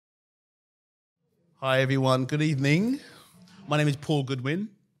Hi everyone, good evening. My name is Paul Goodwin.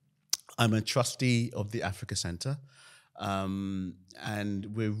 I'm a trustee of the Africa Centre, and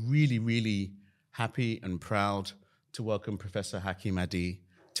we're really happy and proud to welcome Professor Hakim Adi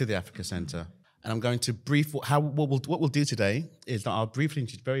to the Africa Centre. And I'm going to what we'll do today is that I'll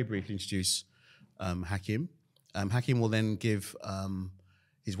very briefly introduce Hakim. Hakim will then give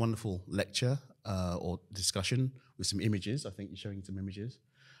his wonderful lecture or discussion with some images. I think you're showing some images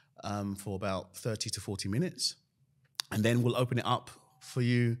for about 30 to 40 minutes. And then we'll open it up for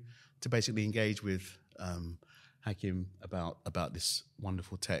you to basically engage with Hakim about this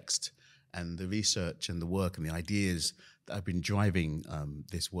wonderful text and the research and the work and the ideas that have been driving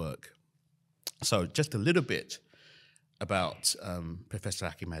this work. So just a little bit about Professor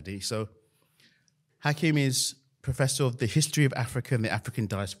Hakim Adi. So Hakim is Professor of the History of Africa and the African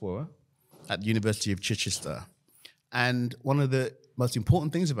Diaspora at the University of Chichester. And one of the most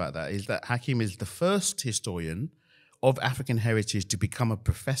important things about that is that Hakim is the first historian of African heritage to become a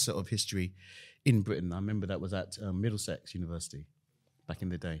professor of history in Britain. I remember that was at Middlesex University back in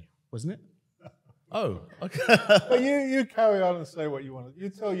the day, wasn't it? Oh, okay. Well, you carry on and say what you want. You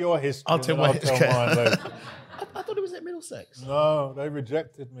tell your history. I'll tell mine later. I thought it was at Middlesex. No, they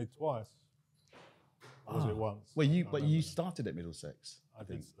rejected me twice. Or was it once? Well, you started at Middlesex. I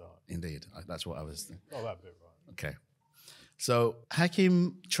did start. Indeed, that's what I was thinking. Got that bit right. Okay. So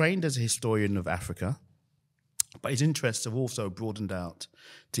Hakim trained as a historian of Africa, but his interests have also broadened out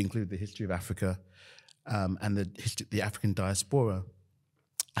to include the history of Africa and the African diaspora.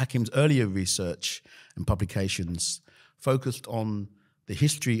 Hakim's earlier research and publications focused on the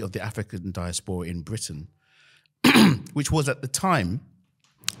history of the African diaspora in Britain, which was at the time,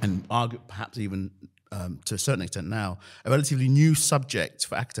 and perhaps even to a certain extent now, a relatively new subject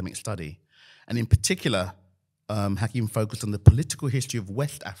for academic study. And in particular, Hakim focused on the political history of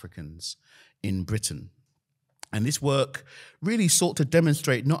West Africans in Britain. And this work really sought to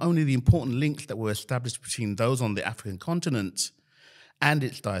demonstrate not only the important links that were established between those on the African continent and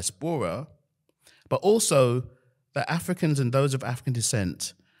its diaspora, but also that Africans and those of African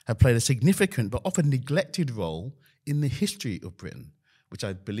descent have played a significant but often neglected role in the history of Britain, which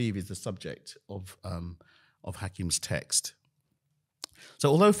I believe is the subject of Hakim's text. So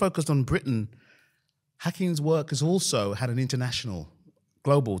although focused on Britain, Hakim's work has also had an international,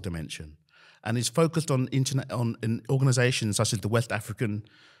 global dimension, and is focused on organizations such as the West African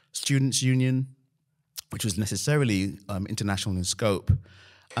Students' Union, which was necessarily international in scope,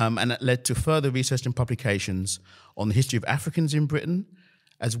 and that led to further research and publications on the history of Africans in Britain,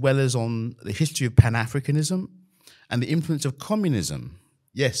 as well as on the history of Pan-Africanism and the influence of communism,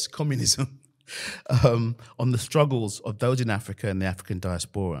 yes, communism, on the struggles of those in Africa and the African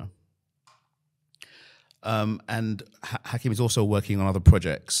diaspora. And Hakim is also working on other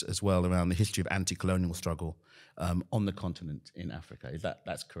projects as well around the history of anti-colonial struggle on the continent in Africa.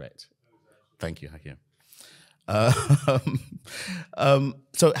 That's correct? Thank you, Hakim.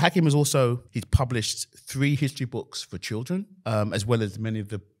 So Hakim he's published 3 history books for children, as well as many of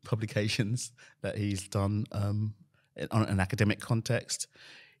the publications that he's done on an academic context.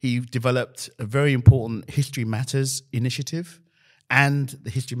 He developed a very important History Matters initiative and the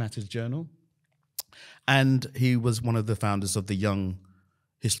History Matters Journal. And he was one of the founders of the Young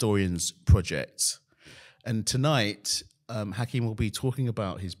Historians Project. And tonight, Hakim will be talking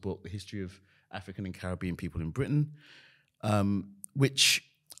about his book, The History of African and Caribbean People in Britain, which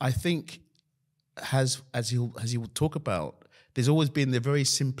I think has, as he will talk about, there's always been the very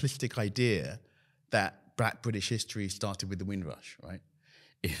simplistic idea that Black British history started with the Windrush, right?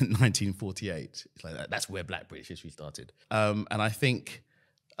 In 1948. It's like that's where Black British history started. And I think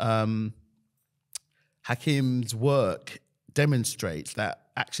Hakim's work demonstrates that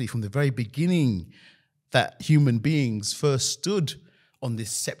actually from the very beginning that human beings first stood on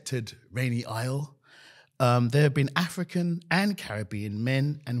this sceptred rainy isle, there have been African and Caribbean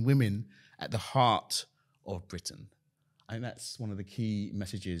men and women at the heart of Britain. I think that's one of the key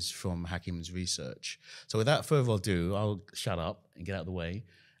messages from Hakim's research. So without further ado, I'll shut up and get out of the way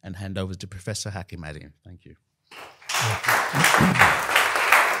and hand over to Professor Hakim Adi. Thank you.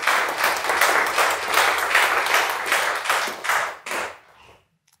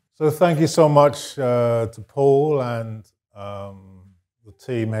 So thank you so much to Paul and the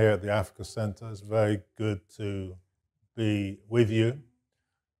team here at the Africa Centre. It's very good to be with you.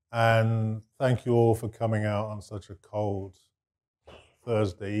 And thank you all for coming out on such a cold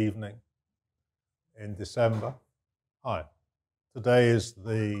Thursday evening in December. Hi. Today is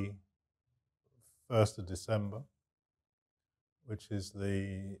the 1st of December, which is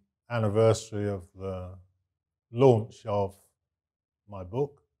the anniversary of the launch of my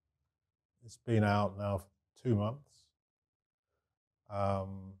book, It's been out now for 2 months.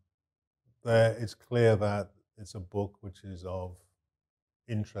 It's clear that it's a book which is of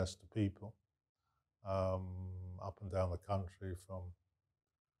interest to people up and down the country, from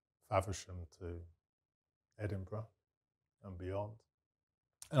Faversham to Edinburgh and beyond.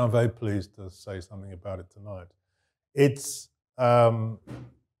 And I'm very pleased to say something about it tonight. It's, some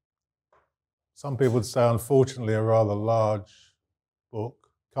people would say, unfortunately, a rather large book,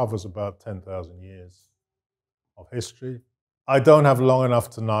 covers about 10,000 years of history. I don't have long enough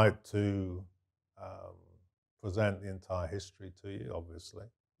tonight to present the entire history to you, obviously.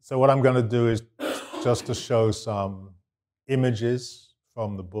 So what I'm going to do is just to show some images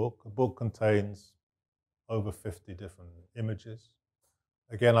from the book. The book contains over 50 different images.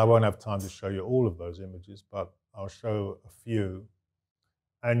 Again, I won't have time to show you all of those images, but I'll show a few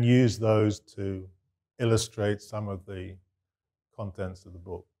and use those to illustrate some of the contents of the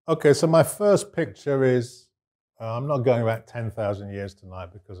book. Okay, so my first picture is, I'm not going back 10,000 years tonight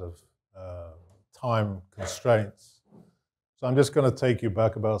because of time constraints. So I'm just going to take you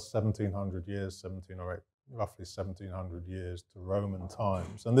back about 1700 years, roughly 1700 years to Roman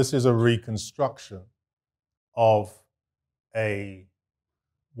times. And this is a reconstruction of a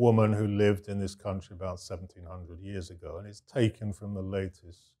woman who lived in this country about 1700 years ago. And it's taken from the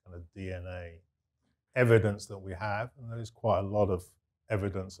latest kind of DNA evidence that we have. And there is quite a lot of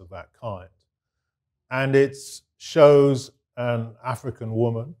evidence of that kind. And it shows an African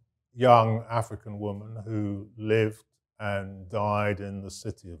woman, young African woman, who lived and died in the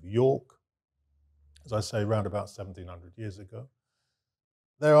city of York, as I say, around about 1700 years ago.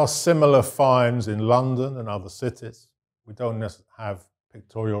 There are similar finds in London and other cities. We don't necessarily have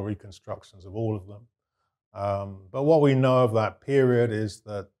pictorial reconstructions of all of them. But what we know of that period is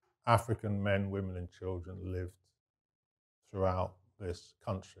that African men, women, and children lived throughout this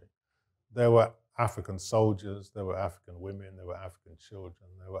country. There were African soldiers, there were African women, there were African children,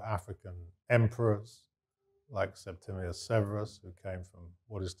 there were African emperors like Septimius Severus, who came from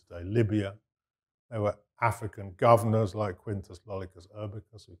what is today Libya. There were African governors like Quintus Lollicus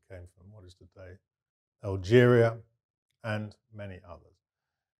Urbicus, who came from what is today Algeria, and many others.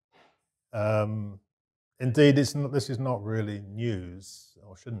 Indeed, this is not really news,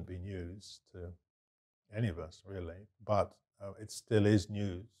 or shouldn't be news to any of us really, but it still is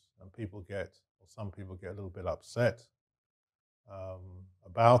news, and some people get a little bit upset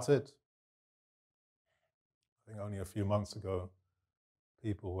about it. I think only a few months ago,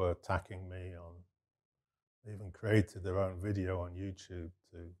 people were attacking me they even created their own video on YouTube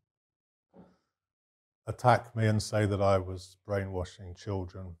to attack me and say that I was brainwashing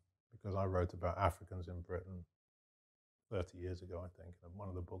children because I wrote about Africans in Britain 30 years ago, I think, in one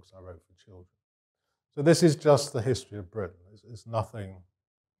of the books I wrote for children. So this is just the history of Britain. There's nothing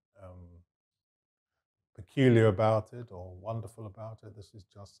peculiar about it or wonderful about it. This is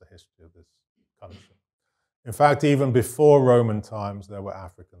just the history of this country. In fact, even before Roman times, there were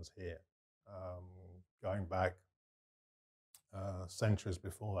Africans here, going back centuries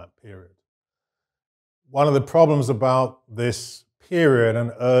before that period. One of the problems about this period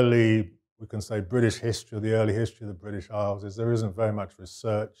and early, we can say, British history, the early history of the British Isles, is there isn't very much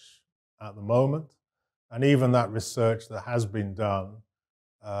research at the moment. And even that research that has been done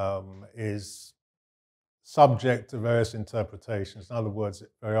is subject to various interpretations. In other words,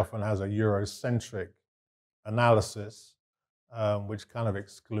 it very often has a Eurocentric analysis, which kind of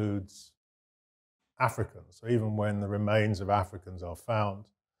excludes Africans. So even when the remains of Africans are found,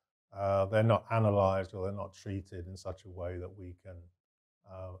 they're not analysed or they're not treated in such a way that we can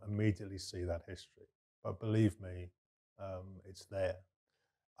immediately see that history. But believe me, it's there.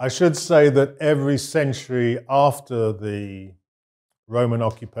 I should say that every century after the Roman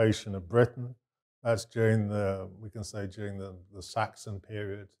occupation of Britain, that's during we can say during the Saxon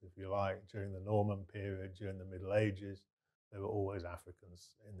period, if you like, during the Norman period, during the Middle Ages, there were always Africans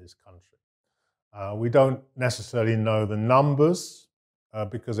in this country. We don't necessarily know the numbers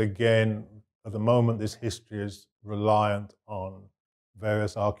because, again, at the moment, this history is reliant on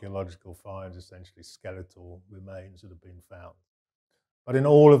various archaeological finds, essentially skeletal remains that have been found. But in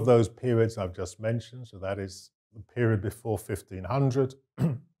all of those periods I've just mentioned, so that is the period before 1500,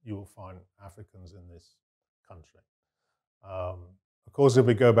 you will find Africans in this country. Of course, if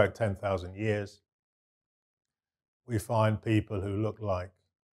we go back 10,000 years, we find people who look like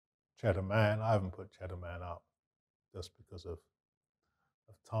Cheddar Man. I haven't put Cheddar Man up just because of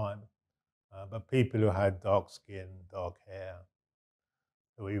time, but people who had dark skin, dark hair,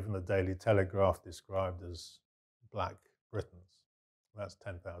 who even the Daily Telegraph described as Black Britons. That's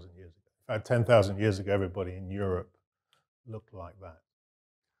 10,000 years ago. In fact, 10,000 years ago, everybody in Europe looked like that.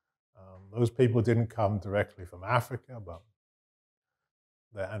 Those people didn't come directly from Africa, but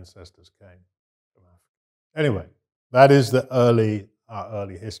their ancestors came from Africa. Anyway, that is the our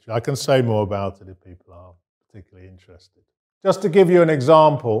early history. I can say more about it if people are particularly interested. Just to give you an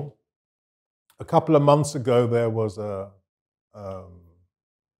example, a couple of months ago there was a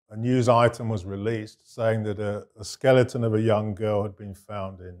news item was released saying that a skeleton of a young girl had been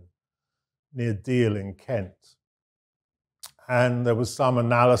found near Deal in Kent. And there was some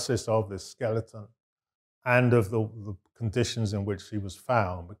analysis of this skeleton and of the conditions in which she was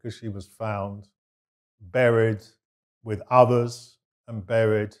found, because she was found buried with others and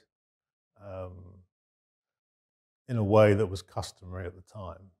buried in a way that was customary at the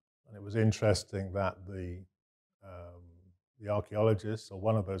time. And it was interesting that the archaeologist, or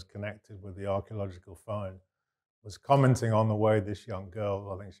one of those connected with the archaeological find, was commenting on the way this young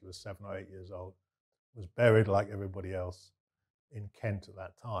girl, I think she was 7 or 8 years old, was buried like everybody else in Kent at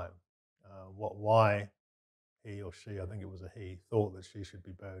that time. Why he or she, I think it was a he, thought that she should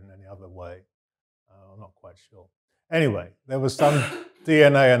be buried in any other way, I'm not quite sure. Anyway, there was some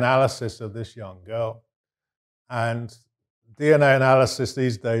DNA analysis of this young girl, and DNA analysis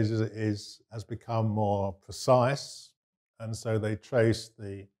these days has become more precise, and so they traced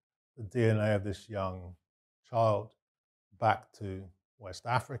the DNA of this young child back to West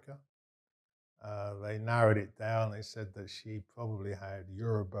Africa. They narrowed it down. They said that she probably had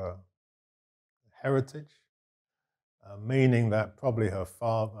Yoruba heritage, meaning that probably her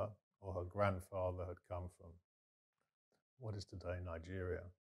father or her grandfather had come from what is today Nigeria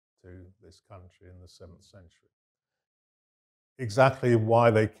to this country in the 7th century. Exactly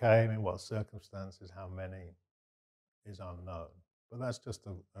why they came, in what circumstances, how many, is unknown. But that's just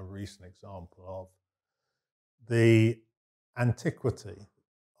a recent example of the antiquity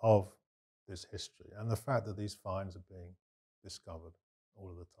of this history and the fact that these finds are being discovered all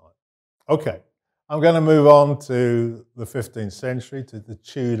of the time. Okay, I'm going to move on to the 15th century, to the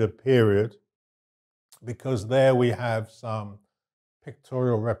Tudor period, because there we have some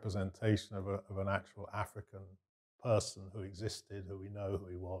pictorial representation of an actual African person who existed, who we know who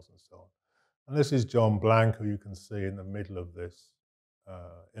he was, and so on. And this is John Blank, who you can see in the middle of this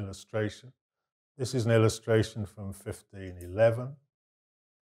illustration. This is an illustration from 1511.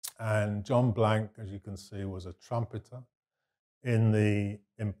 And John Blank, as you can see, was a trumpeter in the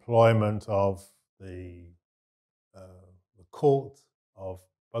employment of the court of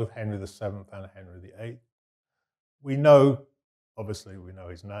both Henry VII and Henry VIII. We know, obviously, we know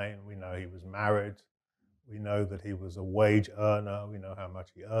his name. We know he was married. We know that he was a wage earner. We know how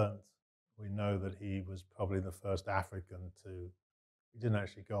much he earned. We know that he was probably the first African he didn't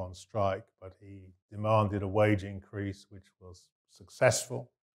actually go on strike, but he demanded a wage increase, which was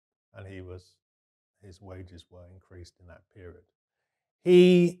successful, and his wages were increased in that period.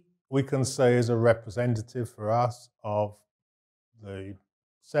 He, we can say, is a representative for us of the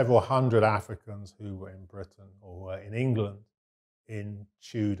several hundred Africans who were in Britain or were in England in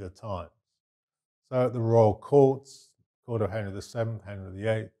Tudor times. So at the royal courts, court of Henry VII, Henry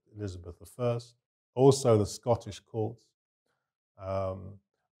VIII, Elizabeth I, also the Scottish courts,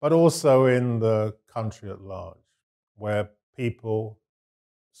 but also in the country at large, where people,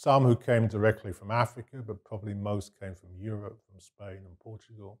 some who came directly from Africa, but probably most came from Europe, from Spain and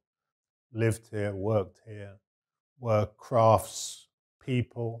Portugal, lived here, worked here, were crafts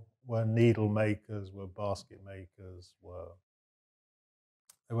people, were needle makers, were basket makers,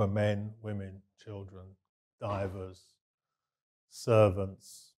 there were men, women, children, divers,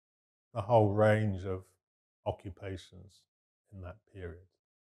 servants, a whole range of occupations in that period.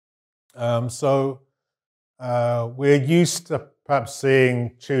 We're used to perhaps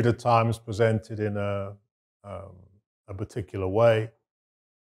seeing Tudor times presented in a particular way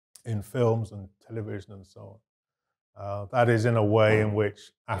in films and television and so on. That is in a way in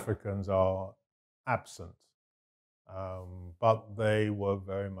which Africans are absent, but they were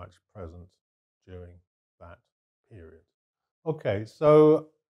very much present during that period. Okay, so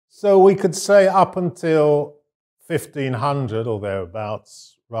we could say up until 1500 or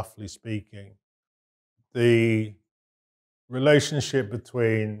thereabouts, roughly speaking, the relationship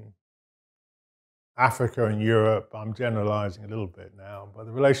between Africa and Europe, I'm generalizing a little bit now, but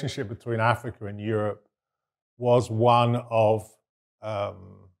the relationship between Africa and Europe was one of,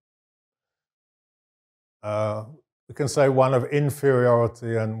 we can say one of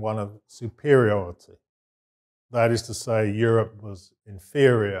inferiority and one of superiority. That is to say, Europe was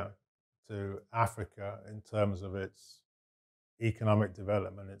inferior to Africa in terms of its economic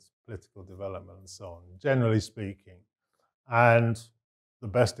development, its political development, and so on, generally speaking. And the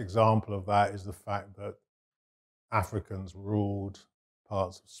best example of that is the fact that Africans ruled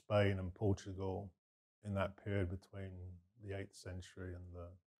parts of Spain and Portugal in that period between the 8th century and the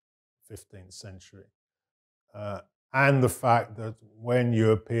 15th century. And the fact that when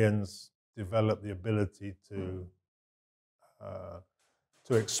Europeans developed the ability to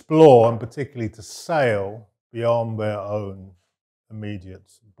explore, and particularly to sail beyond their own immediate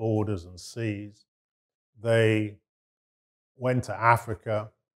borders and seas, they went to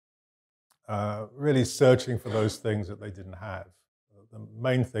Africa, really searching for those things that they didn't have. The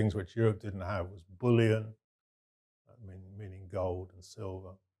main things which Europe didn't have was bullion, meaning gold and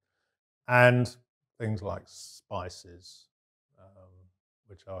silver, and things like spices,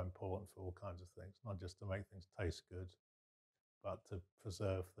 which are important for all kinds of things, not just to make things taste good, but to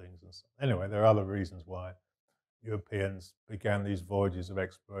preserve things. And so, anyway, there are other reasons why Europeans began these voyages of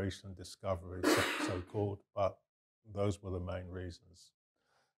exploration and discovery, so-called, but those were the main reasons.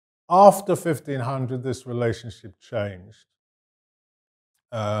 After 1500, this relationship changed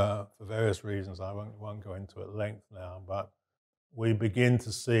for various reasons. I won't go into at length now, but we begin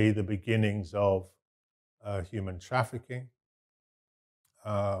to see the beginnings of human trafficking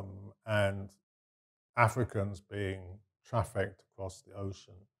and Africans being trafficked across the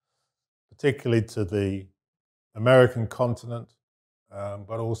ocean, particularly to the American continent,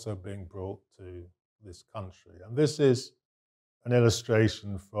 but also being brought to this country. And this is an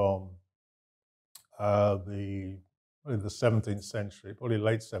illustration from the 17th century, probably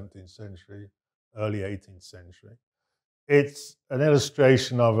late 17th century, early 18th century. It's an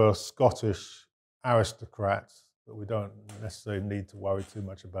illustration of a Scottish aristocrat, but we don't necessarily need to worry too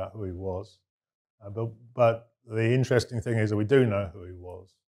much about who he was. But the interesting thing is that we do know who he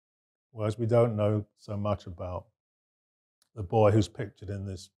was, whereas we don't know so much about the boy who's pictured in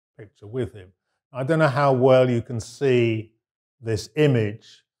this picture with him. I don't know how well you can see this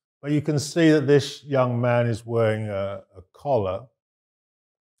image, but you can see that this young man is wearing a collar,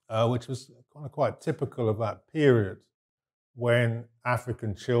 which was kind of quite typical of that period when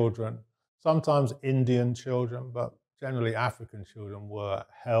African children, sometimes Indian children, but generally African children, were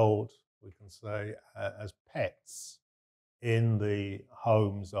held, we can say, as pets in the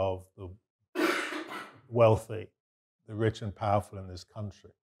homes of the wealthy, the rich and powerful in this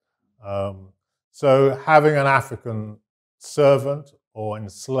country. So having an African servant or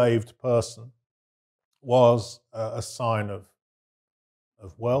enslaved person was a sign of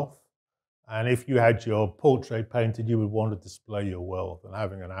wealth. And if you had your portrait painted, you would want to display your wealth. And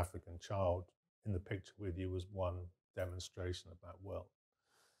having an African child in the picture with you was one demonstration of that wealth.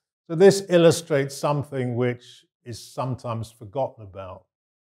 So this illustrates something which is sometimes forgotten about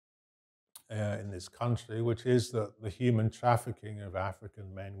in this country, which is that the human trafficking of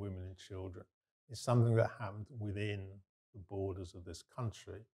African men, women, and children is something that happened within the borders of this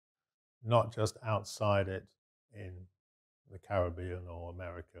country, not just outside it in the Caribbean or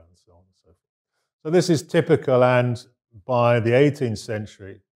America and so on and so forth. So this is typical, and by the 18th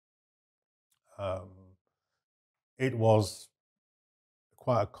century, it was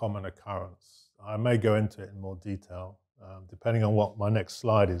quite a common occurrence. I may go into it in more detail, depending on what my next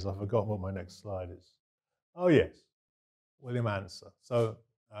slide is. I've forgotten what my next slide is. Oh yes, William Answer. So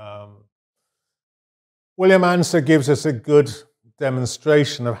William Answer gives us a good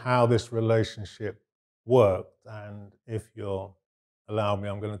demonstration of how this relationship worked. And if you'll allow me,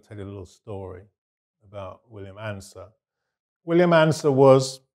 I'm going to tell you a little story about William Answer. William Answer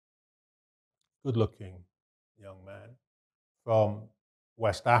was a good-looking young man from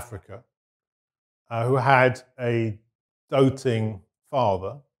West Africa who had a doting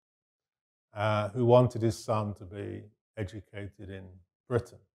father who wanted his son to be educated in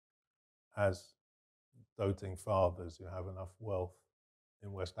Britain, as doting fathers who have enough wealth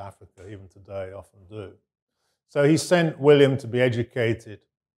in West Africa, even today, often do. So he sent William to be educated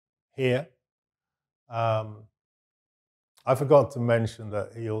here. I forgot to mention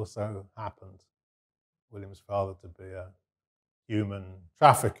that he also happened, William's father, to be a human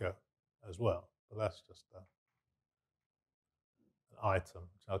trafficker as well. But that's just an item,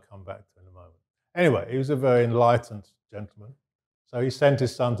 which I'll come back to in a moment. Anyway, he was a very enlightened gentleman. So he sent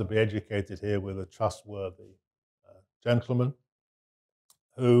his son to be educated here with a trustworthy gentleman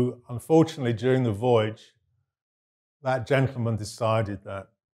who, unfortunately, during the voyage, that gentleman decided that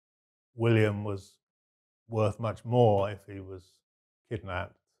William was worth much more if he was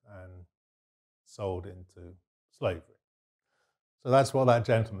kidnapped and sold into slavery. So that's what that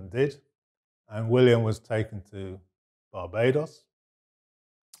gentleman did. And William was taken to Barbados,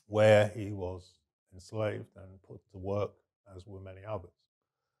 where he was enslaved and put to work, as were many others.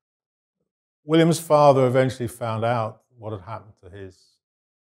 William's father eventually found out what had happened to his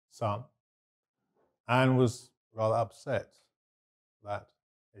son and was rather upset that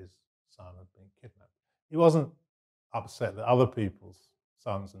his son had been kidnapped. He wasn't upset that other people's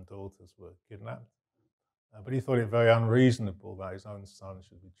sons and daughters were kidnapped, but he thought it very unreasonable that his own son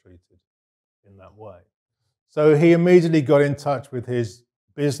should be treated in that way. So he immediately got in touch with his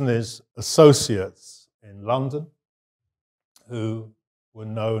business associates in London, who were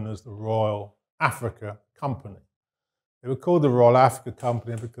known as the Royal Africa Company. They were called the Royal Africa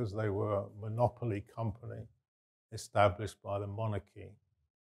Company because they were a monopoly company established by the monarchy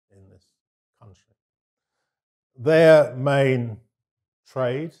in this country. Their main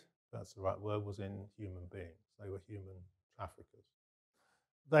trade, that's the right word, was in human beings. They were human traffickers.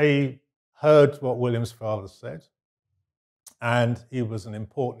 They heard what William's father said, and he was an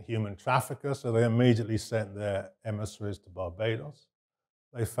important human trafficker, so they immediately sent their emissaries to Barbados.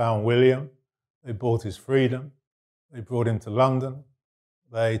 They found William, they bought his freedom, they brought him to London,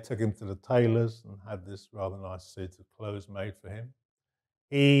 they took him to the tailors and had this rather nice suit of clothes made for him.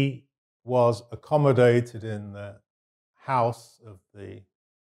 He was accommodated in the house of the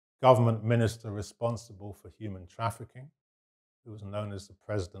government minister responsible for human trafficking, who was known as the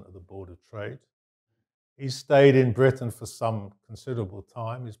president of the Board of Trade. He stayed in Britain for some considerable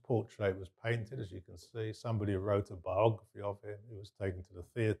time. His portrait was painted, as you can see. Somebody wrote a biography of him. He was taken to the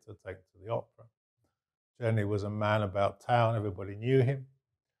theatre, taken to the opera. Generally was a man about town. Everybody knew him.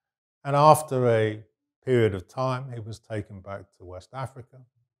 And after a period of time, he was taken back to West Africa.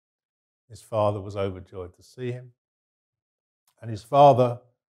 His father was overjoyed to see him. And his father,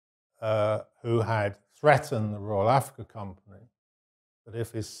 who had threatened the Royal Africa Company that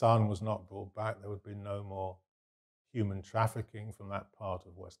if his son was not brought back, there would be no more human trafficking from that part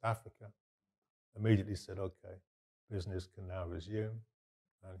of West Africa, immediately said, okay, business can now resume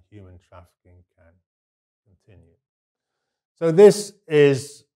and human trafficking can continue. So this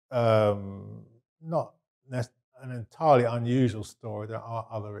is not an entirely unusual story. There are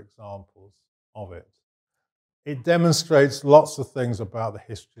other examples of it. It demonstrates lots of things about the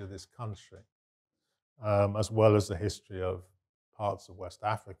history of this country, as well as the history of parts of West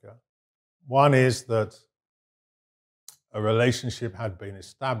Africa. One is that a relationship had been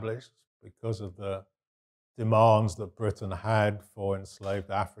established because of the demands that Britain had for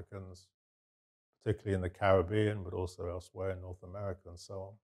enslaved Africans, particularly in the Caribbean, but also elsewhere in North America and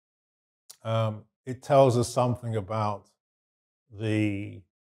so on. It tells us something about the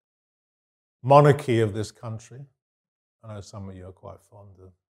monarchy of this country. I know some of you are quite fond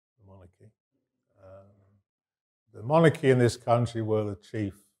of the monarchy. The monarchy in this country were the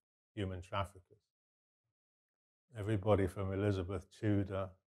chief human traffickers. Everybody from Elizabeth Tudor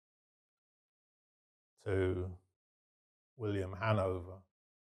to William Hanover,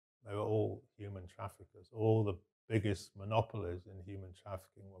 they were all human traffickers. All the biggest monopolies in human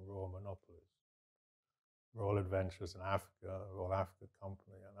trafficking were royal monopolies. Royal Adventures in Africa, Royal Africa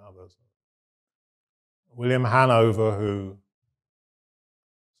Company, and others. William Hanover, who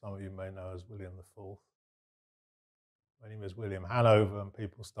some of you may know as William IV, when he was William Hanover and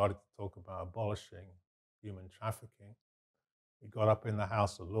people started to talk about abolishing human trafficking, he got up in the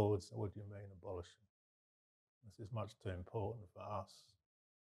House of Lords and said, what do you mean abolishing? This is much too important for us.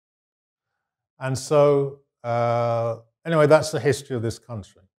 And so, anyway, that's the history of this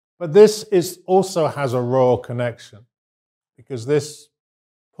country. But this also has a royal connection, because this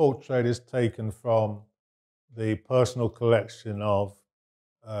portrait is taken from the personal collection of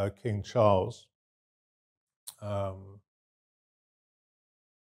King Charles,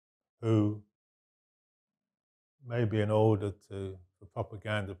 who, maybe in order to, for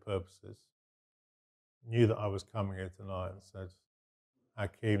propaganda purposes, knew that I was coming here tonight and said,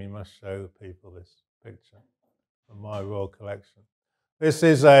 Hakim, you must show the people this picture from my royal collection. This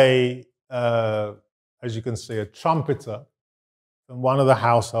is as you can see, a trumpeter from one of the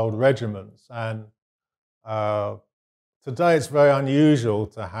household regiments. And today it's very unusual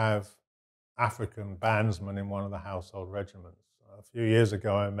to have African bandsmen in one of the household regiments. A few years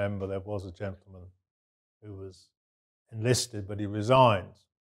ago, I remember there was a gentleman who was enlisted, but he resigned.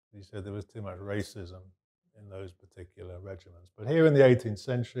 He said there was too much racism in those particular regiments. But here in the 18th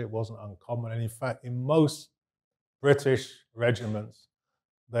century, it wasn't uncommon. And in fact, in most British regiments,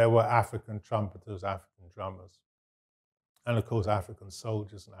 there were African trumpeters, African drummers, and of course, African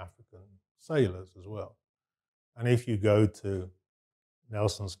soldiers and African sailors as well. And if you go to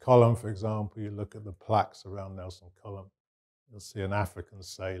Nelson's Column, for example, you look at the plaques around Nelson's Column, you'll see an African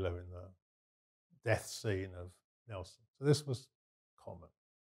sailor in the death scene of Nelson. So this was common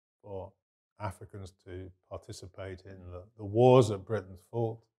for Africans to participate in the wars that Britain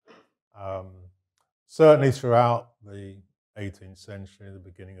fought, certainly throughout the 18th century, the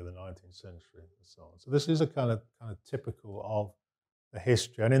beginning of the 19th century, and so on. So this is a kind of typical of the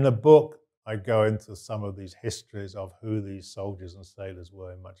history. And in the book, I go into some of these histories of who these soldiers and sailors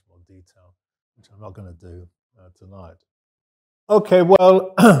were in much more detail, which I'm not going to do tonight. Okay,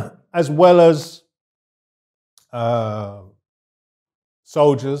 well, as well as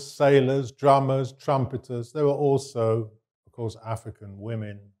soldiers, sailors, drummers, trumpeters, there were also, of course, African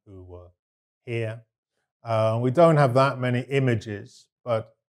women who were here. We don't have that many images,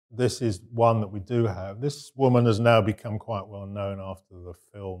 but this is one that we do have. This woman has now become quite well known after the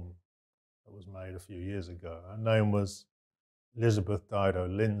film that was made a few years ago. Her name was Elizabeth Dido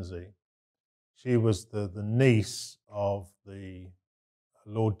Lindsay. She was the niece of the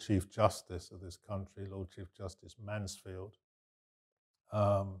Lord Chief Justice of this country, Lord Chief Justice Mansfield,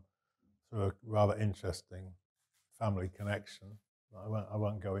 through a rather interesting family connection that I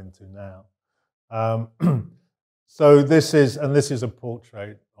won't go into now. So this is a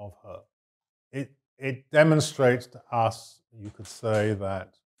portrait of her. It demonstrates to us, you could say,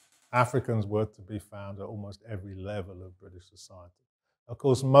 that Africans were to be found at almost every level of British society. Of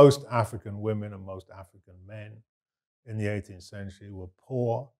course, most African women and most African men in the 18th century were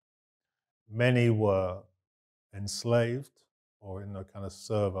poor. Many were enslaved or in a kind of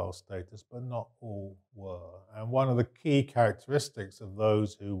servile status, but not all were. And one of the key characteristics of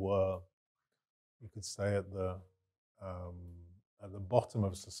those who were, you could say, at the bottom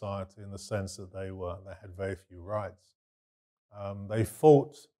of society, in the sense that they had very few rights. They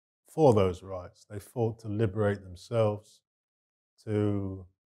fought for those rights. They fought to liberate themselves, to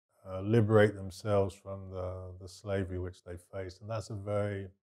liberate themselves from the slavery which they faced. And that's a very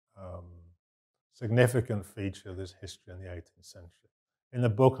significant feature of this history in the 18th century. In the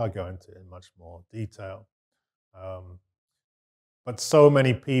book, I go into it in much more detail. But so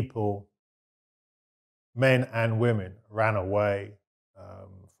many people, men and women, ran away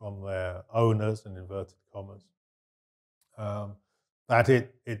from their owners, in inverted commas, that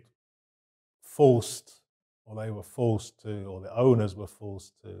it forced, or they were forced to, or the owners were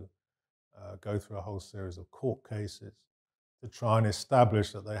forced to go through a whole series of court cases to try and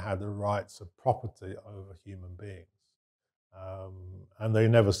establish that they had the rights of property over human beings. And they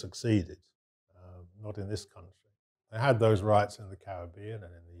never succeeded, not in this country. They had those rights in the Caribbean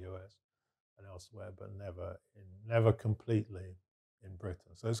and in the US and elsewhere, but never completely in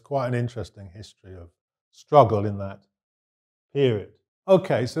Britain. So it's quite an interesting history of struggle in that period.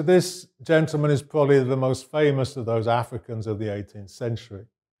 Okay, so this gentleman is probably the most famous of those Africans of the 18th century.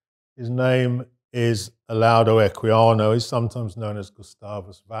 His name is Olaudah Equiano. He's sometimes known as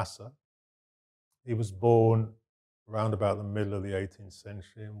Gustavus Vassa. He was born around about the middle of the 18th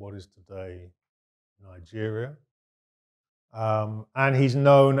century in what is today Nigeria. And he's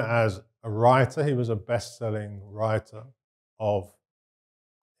known as a writer. He was a best-selling writer of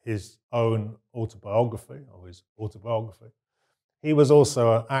his own autobiography, or his autobiography. He was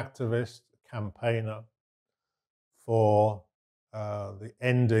also an activist, a campaigner for the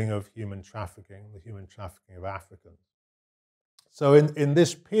ending of human trafficking, the human trafficking of Africans. So in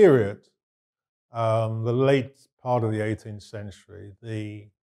this period, the late part of the 18th century,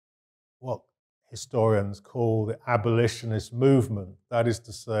 what historians call the abolitionist movement, that is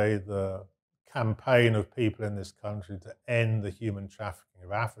to say, the campaign of people in this country to end the human trafficking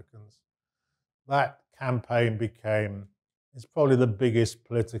of Africans, that campaign it's probably the biggest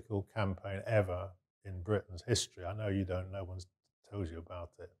political campaign ever in Britain's history. I know you don't, no one's told you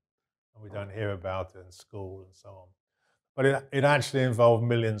about it, and we don't hear about it in school and so on. But it actually involved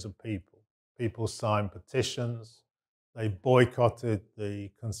millions of people. People signed petitions. They boycotted the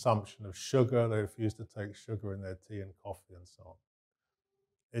consumption of sugar. They refused to take sugar in their tea and coffee and so on.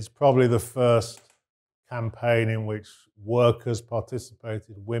 It's probably the first campaign in which workers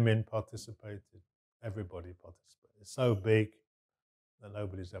participated, women participated, everybody participated. It's so big that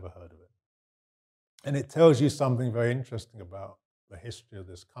nobody's ever heard of it. And it tells you something very interesting about the history of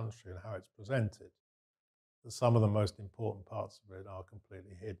this country and how it's presented, that some of the most important parts of it are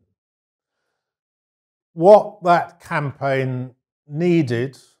completely hidden. What that campaign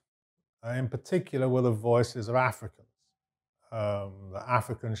needed, in particular, were the voices of Africans. That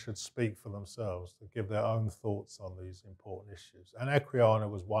Africans should speak for themselves, to give their own thoughts on these important issues. And Equiano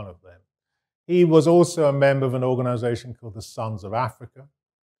was one of them. He was also a member of an organization called the Sons of Africa,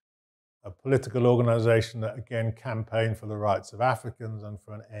 a political organization that again campaigned for the rights of Africans and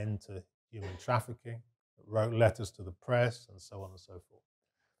for an end to human trafficking, wrote letters to the press and so on and so forth.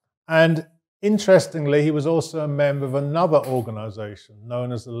 And interestingly, he was also a member of another organization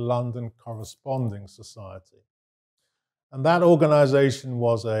known as the London Corresponding Society. And that organization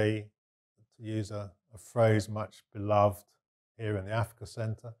was to use a phrase much beloved here in the Africa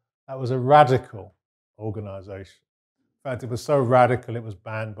Centre, that was a radical organization fact, it was so radical it was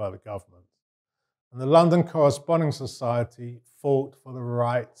banned by the government. And the London Corresponding Society fought for the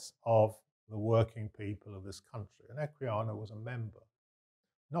rights of the working people of this country. And Equiano was a member.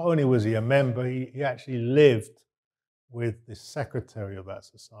 Not only was he a member, he actually lived with the secretary of that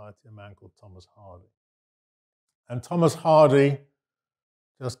society, a man called Thomas Hardy. And Thomas Hardy,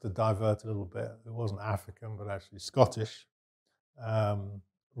 just to divert a little bit, it wasn't African, but actually Scottish,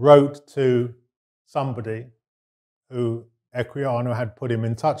 wrote to somebody who Equiano had put him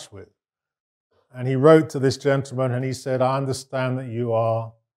in touch with. And he wrote to this gentleman and he said, I understand that you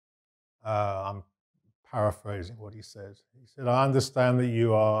are, I'm paraphrasing what he said. He said, I understand that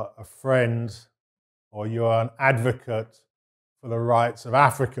you are a friend or you are an advocate for the rights of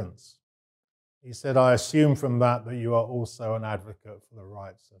Africans. He said, I assume from that that you are also an advocate for the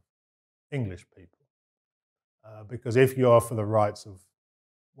rights of English people. Because if you are for the rights of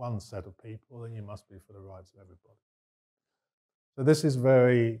one set of people, then you must be for the rights of everybody. So this is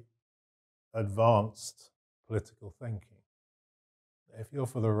very advanced political thinking. If you're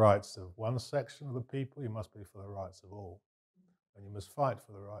for the rights of one section of the people, you must be for the rights of all. And you must fight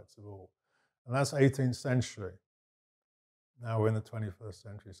for the rights of all. And that's 18th century. Now we're in the 21st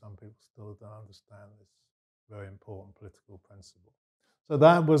century. Some people still don't understand this very important political principle. So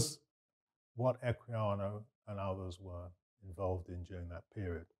that was what Equiano and others were involved in during that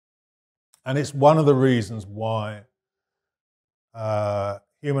period. And it's one of the reasons why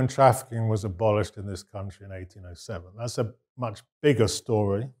human trafficking was abolished in this country in 1807. That's a much bigger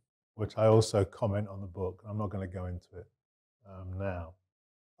story, which I also comment on the book. I'm not going to go into it now.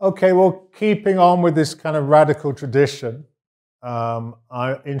 Okay, well, keeping on with this kind of radical tradition,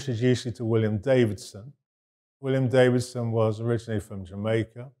 I introduced you to William Davidson. William Davidson was originally from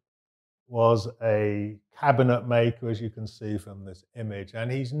Jamaica, was a cabinet maker, as you can see from this image,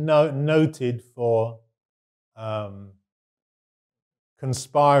 and he's noted for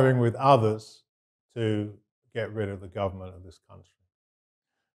conspiring with others to get rid of the government of this country.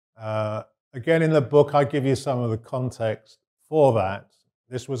 Again, in the book, I give you some of the context for that.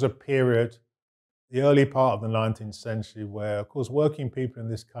 This was a period, the early part of the 19th century, where, of course, working people in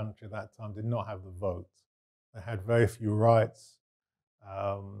this country at that time did not have the vote. They had very few rights,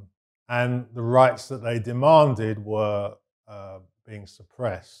 and the rights that they demanded were being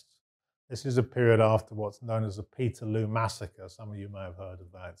suppressed. This is a period after what's known as the Peterloo Massacre. Some of you may have heard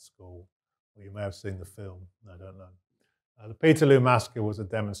of that at school, or you may have seen the film. I don't know. The Peterloo Massacre was a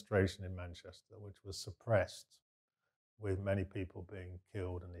demonstration in Manchester, which was suppressed, with many people being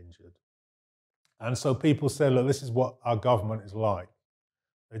killed and injured. And so people said, look, this is what our government is like.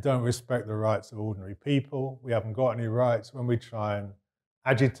 They don't respect the rights of ordinary people. We haven't got any rights. When we try and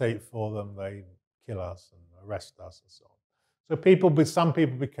agitate for them, they kill us and arrest us and so on. So some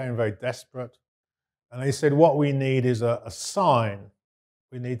people became very desperate, and they said, what we need is a sign.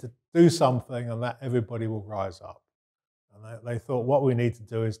 We need to do something, and that everybody will rise up. And they thought, what we need to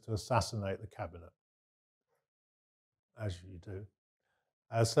do is to assassinate the cabinet, as you do.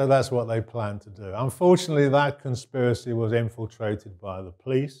 So that's what they planned to do. Unfortunately, that conspiracy was infiltrated by the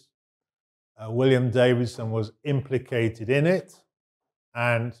police. William Davidson was implicated in it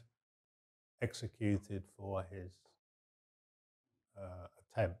and executed for his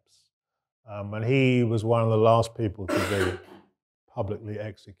attempts. And he was one of the last people to be publicly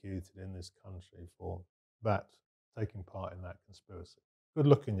executed in this country for that, taking part in that conspiracy.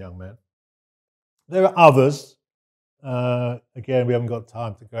 Good-looking young man. There are others. Again, we haven't got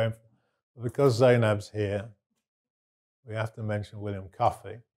time to go in, but because Zainab's here, we have to mention William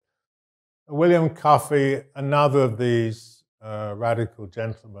Cuffy. William Cuffy, another of these radical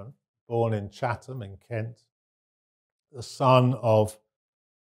gentlemen, born in Chatham in Kent, the son of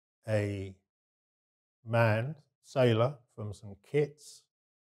a man, sailor from St Kitts,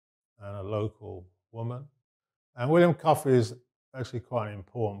 and a local woman. And William Cuffy is actually quite an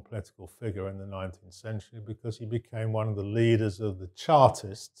important political figure in the 19th century because he became one of the leaders of the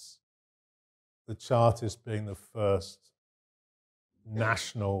Chartists, the Chartists being the first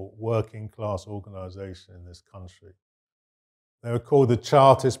national working class organization in this country. They were called the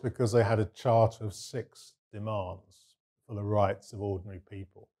Chartists because they had a charter of 6 demands for the rights of ordinary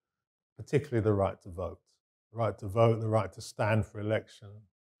people, particularly the right to vote. The right to vote, the right to stand for election,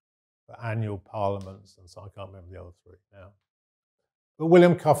 for annual parliaments, and so I can't remember the other 3 now. But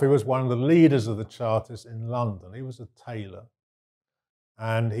William Cuffy was one of the leaders of the Chartists in London. He was a tailor,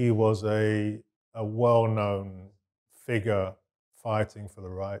 and he was a well-known figure fighting for the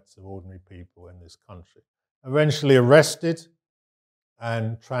rights of ordinary people in this country. Eventually arrested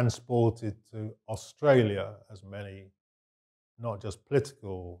and transported to Australia, as many, not just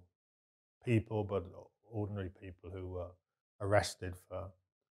political people, but ordinary people who were arrested for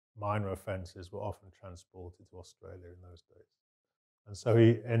minor offences were often transported to Australia in those days. And so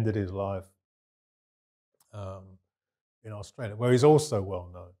he ended his life in Australia, where he's also well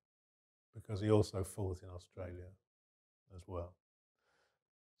known, because he also fought in Australia as well.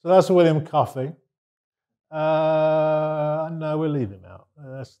 So that's William Cuffy. No, we'll leave him out.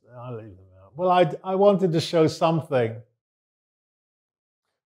 I'll leave him out. Well, I wanted to show something.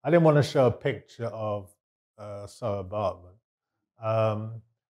 I didn't want to show a picture of Sarah Bartman.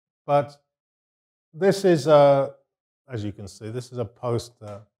 But this is, as you can see, this is a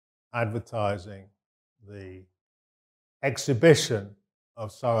poster advertising the exhibition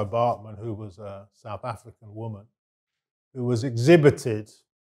of Sarah Bartman, who was a South African woman, who was exhibited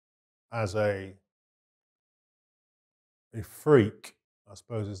as a freak, I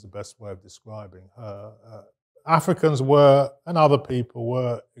suppose is the best way of describing her. Africans were, and other people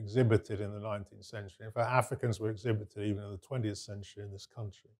were, exhibited in the 19th century. In fact, Africans were exhibited even in the 20th century in this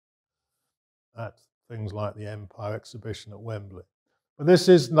country at things like the Empire exhibition at Wembley. But this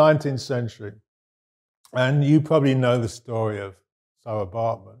is 19th century, and you probably know the story of Sarah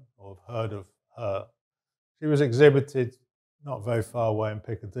Bartman, or have heard of her. She was exhibited not very far away in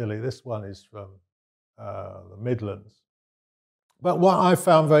Piccadilly. This one is from the Midlands. But what I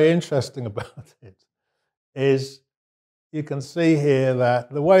found very interesting about it is you can see here that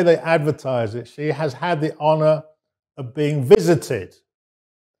the way they advertise it, she has had the honour of being visited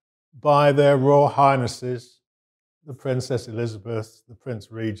by their Royal Highnesses, the Princess Elizabeth, the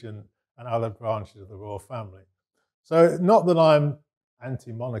Prince Regent, and other branches of the royal family. So not that I'm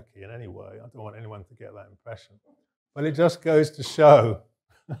anti-monarchy in any way, I don't want anyone to get that impression, but it just goes to show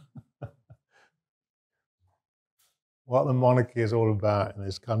what the monarchy is all about in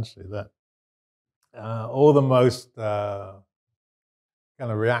this country, that all the most kind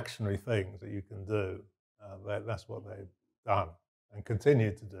of reactionary things that you can do, that's what they've done and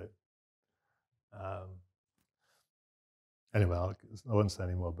continue to do. Anyway, I won't say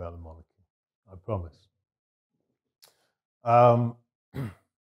any more about the monarchy, I promise.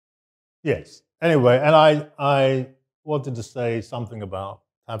 Yes, anyway, and I wanted to say something about,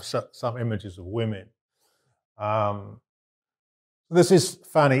 have some images of women. This is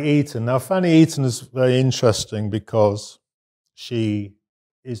Fanny Eaton. Now, Fanny Eaton is very interesting because she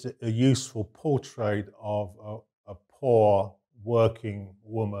is a useful portrait of a poor working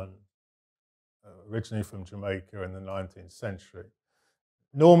woman, originally from Jamaica in the 19th century.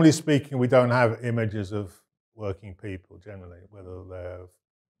 Normally speaking, we don't have images of working people generally, whether they're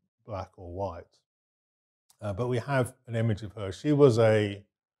black or white. But we have an image of her. She was a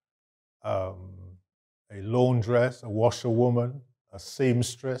laundress, a washerwoman, a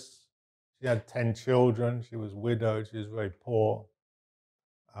seamstress. She had 10 children. She was widowed. She was very poor.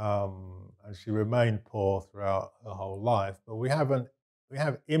 And she remained poor throughout her whole life. But we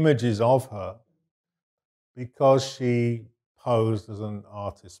have images of her because she posed as an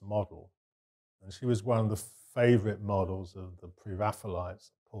artist model. And she was one of the favorite models of the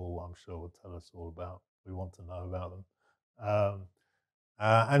Pre-Raphaelites. Paul, I'm sure, will tell us all about. We want to know about them.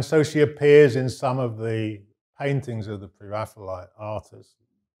 And so she appears in some of the paintings of the Pre-Raphaelite artists,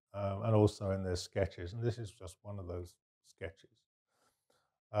 and also in their sketches. And this is just one of those sketches.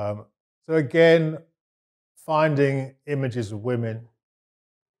 So again, finding images of women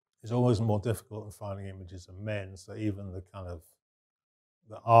is always more difficult than finding images of men. So even the kind of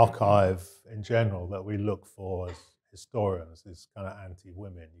the archive in general that we look for as historians is kind of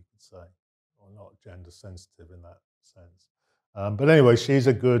anti-women, you could say, or not gender sensitive in that sense. But anyway, she's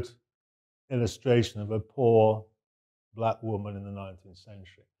a good illustration of a poor black woman in the 19th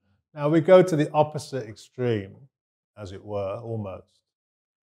century. Now we go to the opposite extreme, as it were, almost.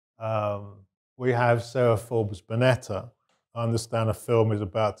 We have Sarah Forbes Bonetta. I understand a film is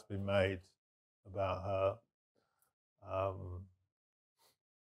about to be made about her,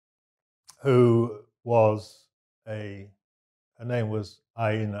 who was her name was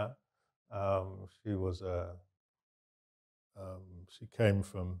Aina. She was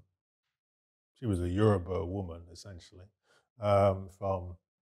she was a Yoruba woman, essentially, from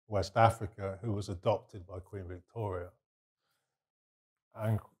West Africa, who was adopted by Queen Victoria.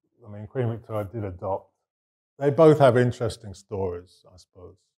 And, I mean, Queen Victoria did adopt. They both have interesting stories, I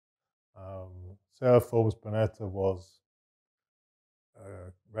suppose. Sarah Forbes Bonetta was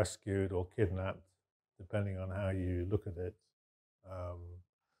rescued or kidnapped, depending on how you look at it,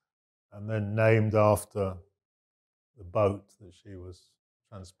 and then named after the boat that she was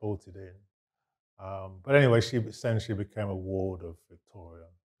transported in. But anyway, she essentially became a ward of Victoria.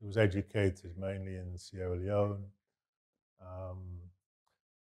 She was educated mainly in Sierra Leone.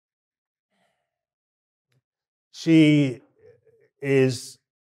 She is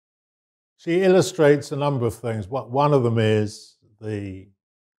she illustrates a number of things. One of them is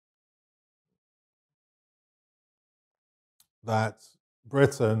that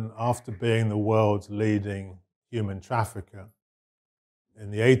Britain, after being the world's leading human trafficker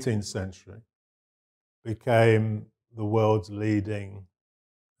in the 18th century, became the world's leading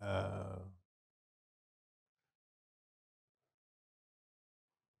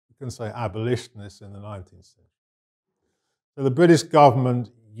you can say abolitionist in the 19th century. So the British government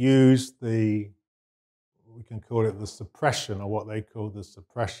used we can call it the suppression, or what they call the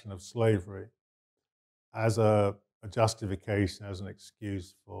suppression of slavery, as a justification, as an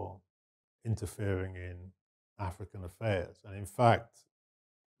excuse for interfering in African affairs. And in fact,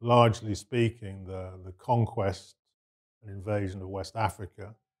 largely speaking, the conquest and invasion of West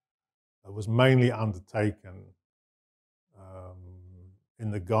Africa was mainly undertaken in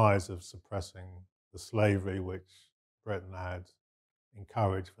the guise of suppressing the slavery which Britain had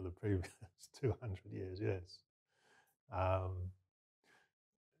encouraged for the previous 200 years, yes.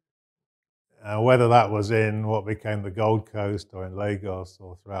 Whether that was in what became the Gold Coast or in Lagos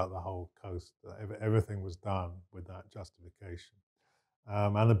or throughout the whole coast, everything was done with that justification.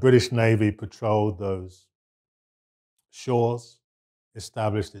 And the British Navy patrolled those shores,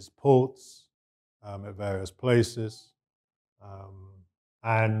 established its ports at various places,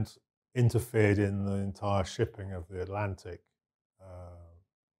 and interfered in the entire shipping of the Atlantic.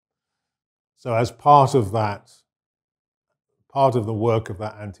 So as part of that, part of the work of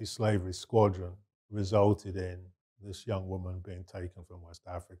that anti-slavery squadron resulted in this young woman being taken from West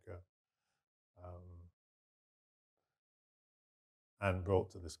Africa and brought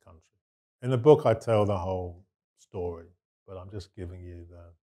to this country. In the book, I tell the whole story, but I'm just giving you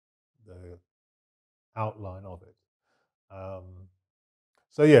the outline of it.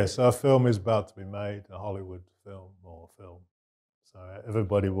 So a film is about to be made, a Hollywood film or film. So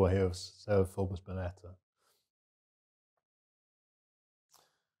everybody will hear of Sarah Forbes Bonetta.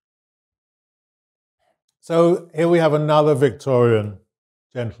 So here we have another Victorian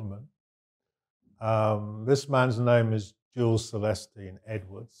gentleman. This man's name is Jules Celestine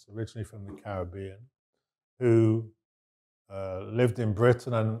Edwards, originally from the Caribbean, who lived in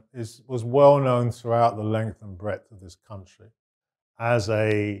Britain and was well known throughout the length and breadth of this country as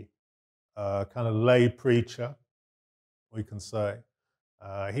a kind of lay preacher, we can say.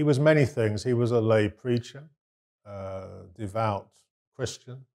 He was many things. He was a lay preacher, devout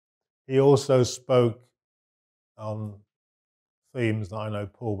Christian. He also spoke on themes that I know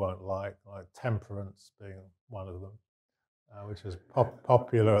Paul won't like temperance being one of them, which was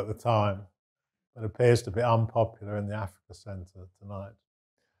popular at the time, but appears to be unpopular in the Africa Centre tonight.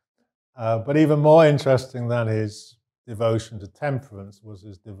 But even more interesting than his devotion to temperance was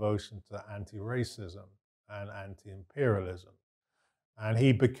his devotion to anti-racism and anti-imperialism. And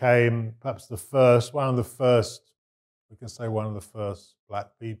he became perhaps one of the first black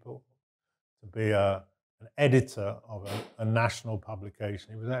people to be an editor of a national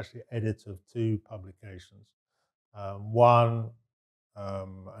publication. He was actually editor of two publications. One,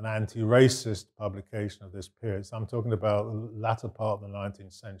 an anti-racist publication of this period. So I'm talking about the latter part of the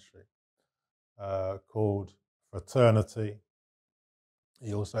 19th century, called Fraternity.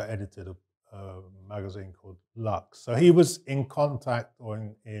 He also edited a magazine called Lux. So he was in contact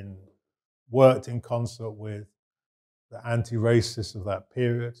or worked in concert with the anti-racists of that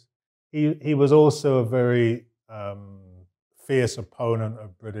period. He was also a very fierce opponent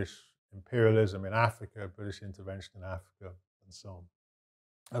of British imperialism in Africa, British intervention in Africa, and so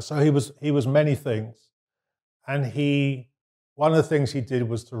on. So he was many things, and one of the things he did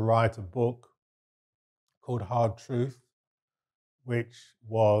was to write a book called Hard Truth, which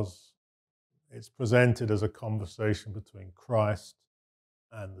it's presented as a conversation between Christ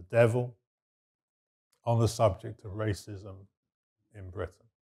and the devil on the subject of racism in Britain,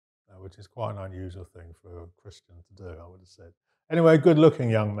 which is quite an unusual thing for a Christian to do, I would have said. Anyway, good-looking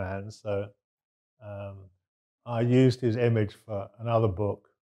young man, so I used his image for another book,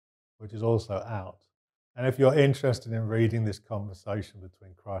 which is also out. And if you're interested in reading this conversation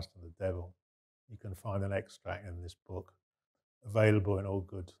between Christ and the devil, you can find an extract in this book, available in all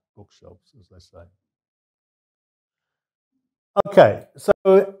good bookshops, as they say. Okay, so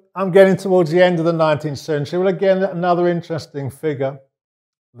I'm getting towards the end of the 19th century. Well, again, another interesting figure,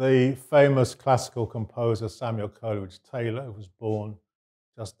 the famous classical composer Samuel Coleridge Taylor, who was born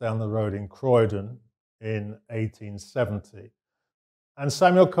just down the road in Croydon in 1870. And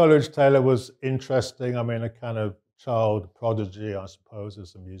Samuel Coleridge Taylor was interesting, a kind of child prodigy, I suppose,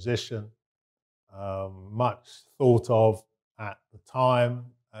 as a musician, much thought of at the time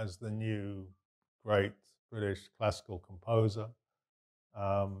as the new great British classical composer.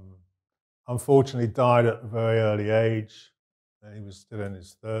 Unfortunately died at a very early age. He was still in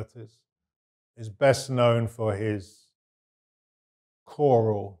his 30s. He's best known for his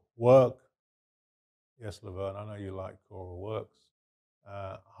choral work. Yes, Laverne, I know you like choral works.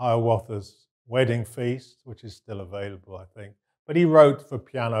 Hiawatha's Wedding Feast, which is still available, I think. But he wrote for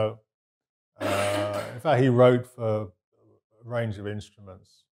piano. In fact, he wrote for a range of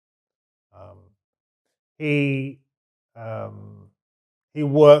instruments. He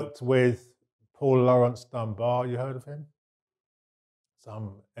worked with Paul Laurence Dunbar. You heard of him?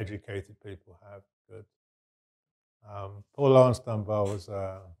 Some educated people have. Good. Paul Laurence Dunbar was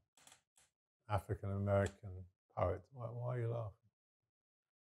an African-American poet. Why are you laughing?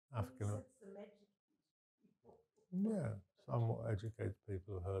 African. Yeah, some educated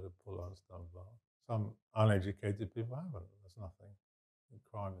people have heard of Paul Laurence Dunbar. Some uneducated people haven't. There's nothing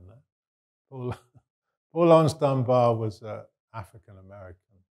crime in that. Paul Laurence Dunbar was an African-American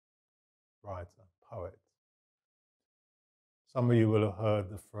writer, poet. Some of you will have heard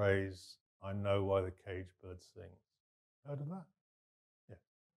the phrase, "I know why the caged bird sings." Heard of that? Yeah.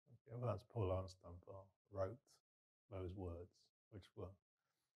 Okay, well, that's Paul Laurence Dunbar wrote those words, which were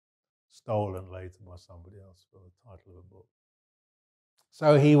stolen later by somebody else for the title of a book.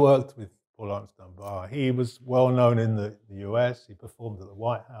 So he worked with Paul Laurence Dunbar. He was well known in the US. He performed at the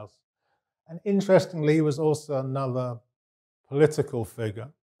White House. And interestingly, he was also another political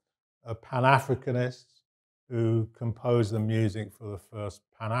figure, a Pan-Africanist who composed the music for the first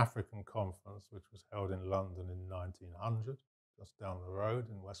Pan-African conference, which was held in London in 1900, just down the road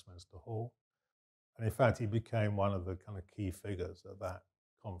in Westminster Hall. And in fact, he became one of the kind of key figures at that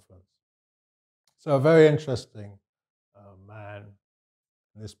conference. So a very interesting man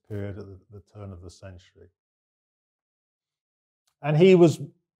in this period at the turn of the century. And he was,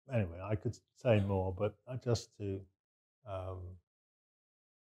 anyway, I could say more, but just to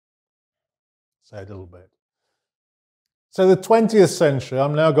say a little bit. So the 20th century,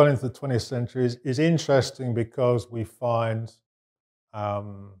 I'm now going into the 20th century, is interesting because we find,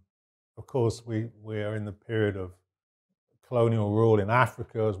 of course, we are in the period of colonial rule in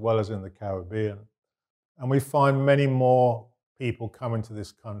Africa as well as in the Caribbean. And we find many more people coming to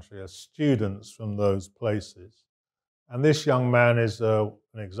this country as students from those places. And this young man is an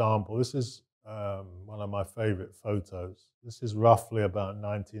example. This is one of my favorite photos. This is roughly about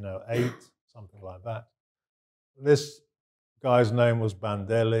 1908, something like that. This guy's name was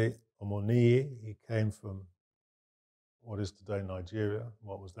Bandele Omoniyi. He came from what is today Nigeria,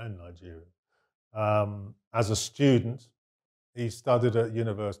 what was then Nigeria. As a student, he studied at the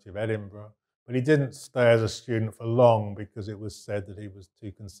University of Edinburgh, but he didn't stay as a student for long because it was said that he was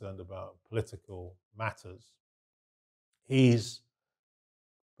too concerned about political matters. He's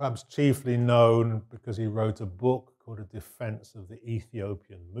perhaps chiefly known because he wrote a book called A Defense of the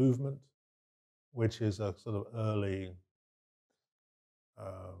Ethiopian Movement, which is a sort of early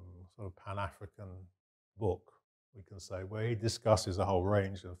sort of Pan-African book, we can say, where he discusses a whole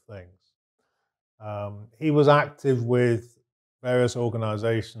range of things. He was active with various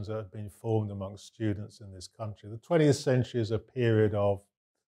organizations that had been formed amongst students in this country. The 20th century is a period of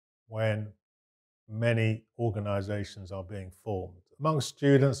when many organizations are being formed, amongst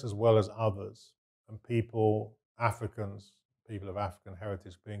students as well as others, and people, Africans, people of African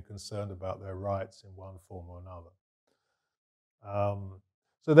heritage, being concerned about their rights in one form or another.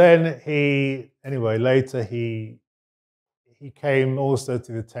 So then later he came also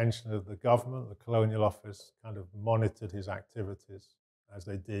to the attention of the government. The Colonial Office kind of monitored his activities, as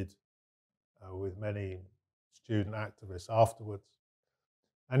they did with many student activists afterwards.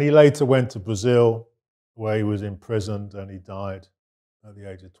 And he later went to Brazil, where he was imprisoned, and he died at the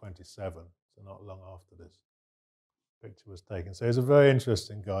age of 27, so not long after this picture was taken. So he's a very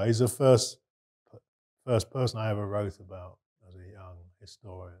interesting guy. He's the first person I ever wrote about as a young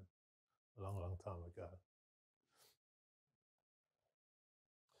historian, a long, long time ago.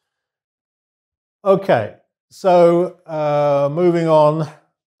 Okay, so moving on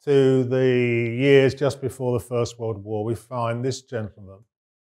to the years just before the First World War, we find this gentleman.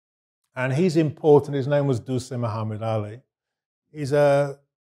 And he's important. His name was Duse Muhammad Ali. He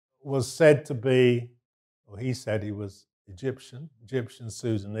was said to be, or he said he was Egyptian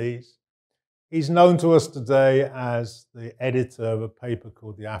Sudanese. He's known to us today as the editor of a paper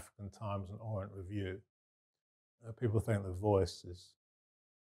called the African Times and Orient Review. People think The Voice is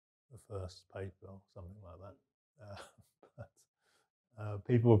the first paper or something like that.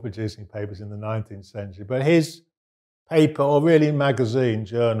 People were producing papers in the 19th century. But his paper, or really magazine,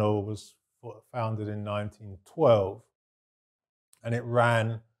 journal, was founded in 1912. And it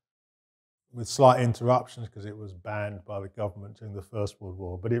ran with slight interruptions because it was banned by the government during the First World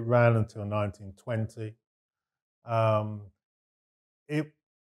War, but it ran until 1920. It,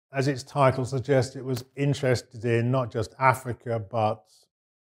 as its title suggests, it was interested in not just Africa, but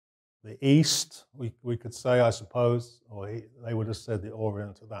the East, we could say, I suppose, or they would have said the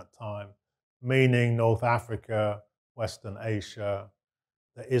Orient at that time, meaning North Africa, Western Asia,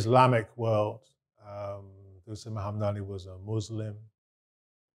 the Islamic world. Hussein Hamdani was a Muslim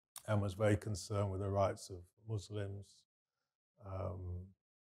and was very concerned with the rights of Muslims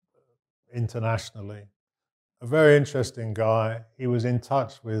internationally. A very interesting guy. He was in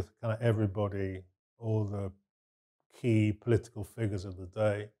touch with kind of everybody, all the key political figures of the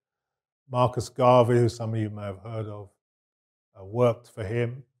day. Marcus Garvey, who some of you may have heard of, worked for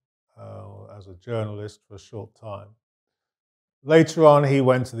him as a journalist for a short time. Later on, he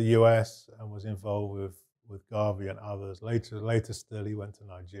went to the US and was involved with Garvey and others. Later still, he went to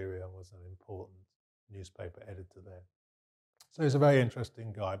Nigeria and was an important newspaper editor there. So he's a very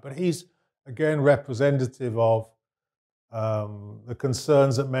interesting guy. But he's, again, representative of the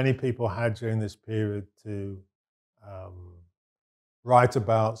concerns that many people had during this period to write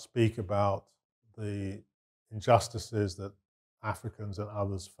about, speak about the injustices that Africans and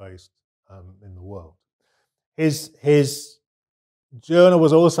others faced in the world. His journal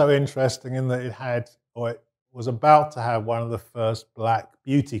was also interesting in that it was about to have one of the first black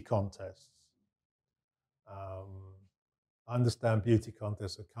beauty contests. I understand beauty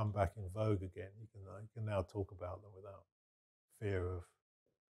contests have come back in vogue again. You can now talk about them without fear of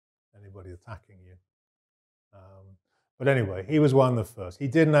anybody attacking you. But anyway, he was one of the first. He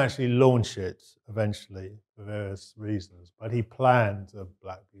didn't actually launch it eventually for various reasons, but he planned a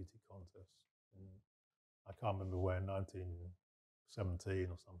black beauty contest. I can't remember when,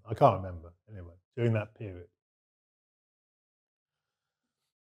 1917 or something. I can't remember. Anyway, during that period.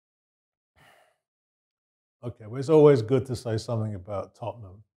 Okay, well, it's always good to say something about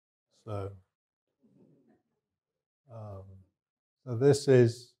Tottenham. So this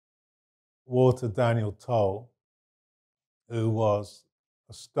is Walter Daniel Toll, who was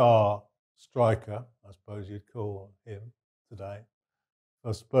a star striker, I suppose you'd call him today,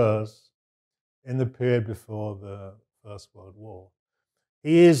 for Spurs in the period before the First World War.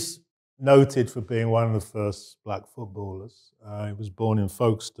 He is noted for being one of the first black footballers. He was born in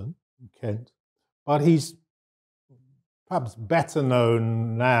Folkestone, in Kent, but he's perhaps better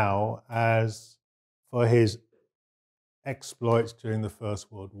known now as for his exploits during the First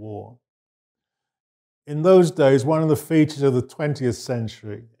World War. In those days, one of the features of the 20th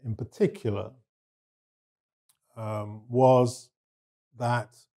century in particular was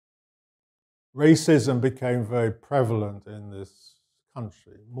that racism became very prevalent in this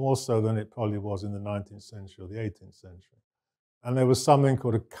country, more so than it probably was in the 19th century or the 18th century. And there was something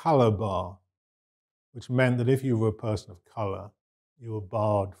called a colour bar, which meant that if you were a person of colour, you were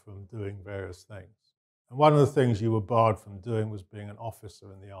barred from doing various things. And one of the things you were barred from doing was being an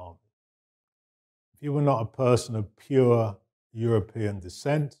officer in the army. If you were not a person of pure European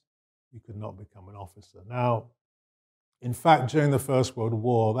descent, you could not become an officer. Now, in fact, during the First World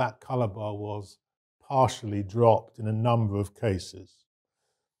War, that colour bar was partially dropped in a number of cases.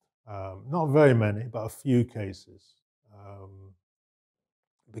 Not very many, but a few cases.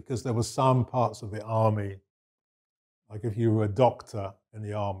 Because there were some parts of the army, like if you were a doctor in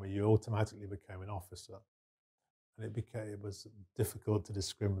the army, you automatically became an officer. And it was difficult to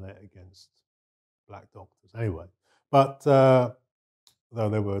discriminate against black doctors. Anyway, but though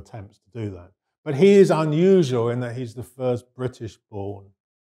there were attempts to do that. But he is unusual in that he's the first British-born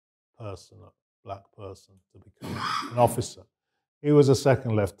person, a black person, to become an officer. He was a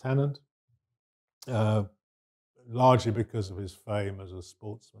second lieutenant, largely because of his fame as a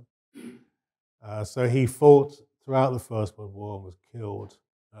sportsman. So he fought throughout the First World War and was killed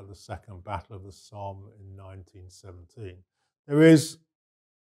at the Second Battle of the Somme in 1917. There is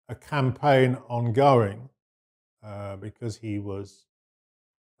a campaign ongoing because he was,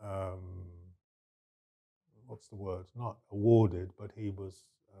 what's the word? Not awarded, but he was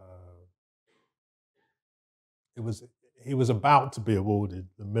about to be awarded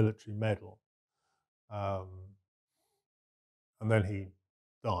the military medal, and then he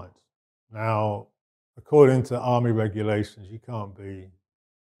died. Now, according to army regulations, you can't be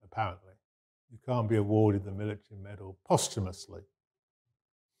awarded the military medal posthumously,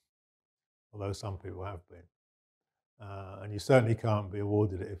 although some people have been. And you certainly can't be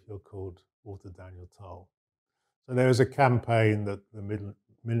awarded it if you're called Walter Daniel Toll. So there is a campaign that the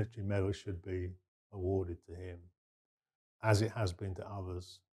military medal should be awarded to him, as it has been to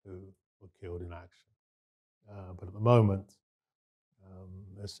others who were killed in action. But at the moment,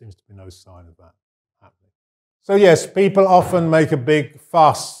 There seems to be no sign of that happening. So yes, people often make a big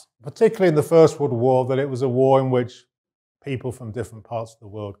fuss, particularly in the First World War, that it was a war in which people from different parts of the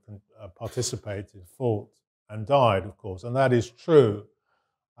world participated, fought, and died, of course, and that is true.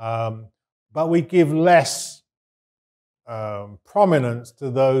 But we give less prominence to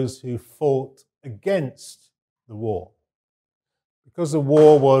those who fought against the war. Because the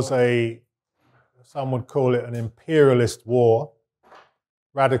war was some would call it an imperialist war.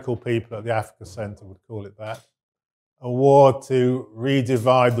 Radical people at the Africa Centre would call it that. A war to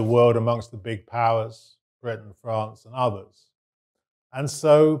redivide the world amongst the big powers, Britain, France, and others. And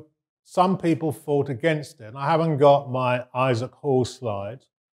so some people fought against it. And I haven't got my Isaac Hall slide,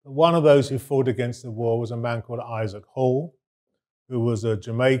 but one of those who fought against the war was a man called Isaac Hall, who was a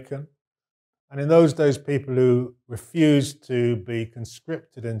Jamaican. And in those days, people who refused to be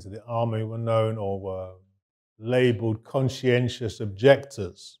conscripted into the army were known or were labelled conscientious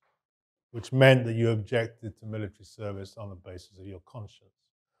objectors, which meant that you objected to military service on the basis of your conscience.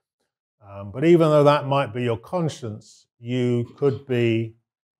 But even though that might be your conscience, you could be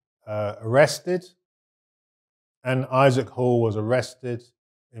arrested. And Isaac Hall was arrested,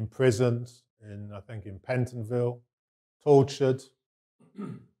 imprisoned I think in Pentonville, tortured.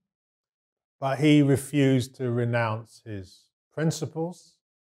 But he refused to renounce his principles,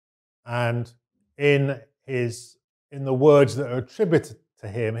 and in the words that are attributed to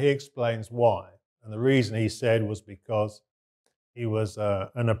him, he explains why. And the reason he said was because he was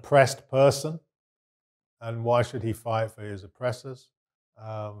an oppressed person, and why should he fight for his oppressors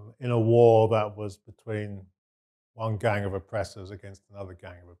in a war that was between one gang of oppressors against another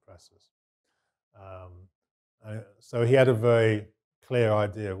gang of oppressors. So he had a very clear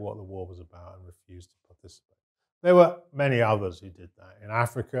idea of what the war was about and refused to participate. There were many others who did that. In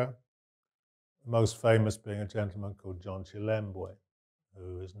Africa, the most famous being a gentleman called John Chilembwe,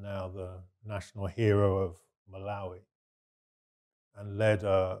 who is now the national hero of Malawi and led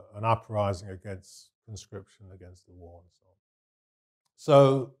an uprising against conscription, against the war and so on.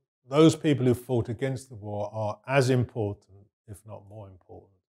 So those people who fought against the war are as important, if not more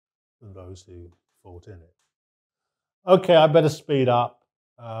important, than those who fought in it. Okay, I better speed up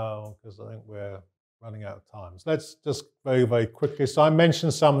because I think we're running out of time. So let's just very, very quickly. So I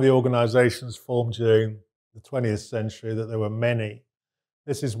mentioned some of the organizations formed during the 20th century, that there were many.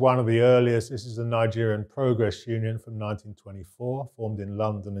 This is one of the earliest. This is the Nigerian Progress Union from 1924, formed in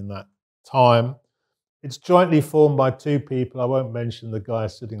London in that time. It's jointly formed by two people. I won't mention the guy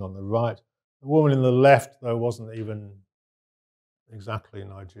sitting on the right. The woman in the left, though, wasn't even exactly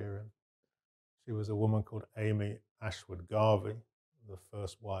Nigerian. She was a woman called Amy Ashwood Garvey, the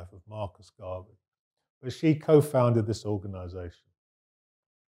first wife of Marcus Garvey. But she co-founded this organization.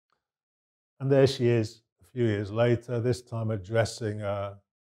 And there she is a few years later, this time addressing a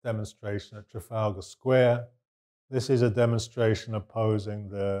demonstration at Trafalgar Square. This is a demonstration opposing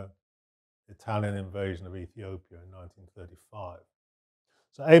the Italian invasion of Ethiopia in 1935.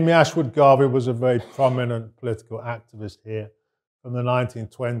 So Amy Ashwood Garvey was a very prominent political activist here from the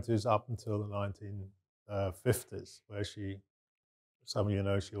 1920s up until the 1950s, where some of you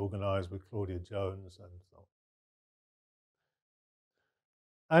know, she organized with Claudia Jones and so on.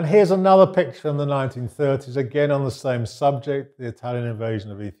 And here's another picture from the 1930s, again on the same subject, the Italian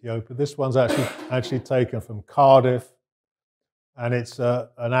invasion of Ethiopia. This one's actually taken from Cardiff, and it's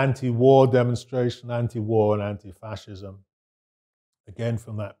an anti-war demonstration, anti-war and anti-fascism, again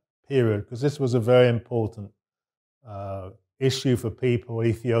from that period, because this was a very important issue for people,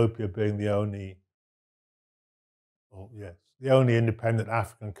 Ethiopia being the only independent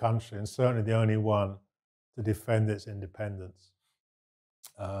African country, and certainly the only one to defend its independence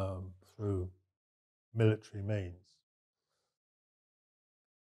through military means.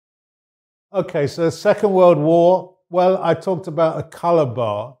 Okay, so the Second World War. Well, I talked about a colour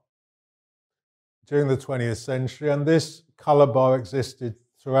bar during the 20th century, and this colour bar existed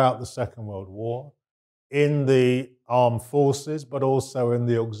throughout the Second World War in the armed forces, but also in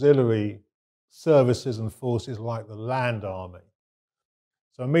the auxiliary services and forces like the Land Army.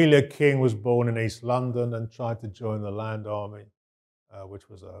 So Amelia King was born in East London and tried to join the Land Army, which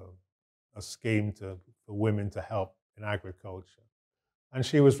was a scheme for women to help in agriculture. And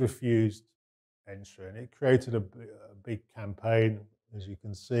she was refused entry, and it created a big campaign, as you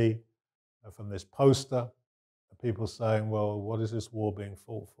can see from this poster, people saying, well, what is this war being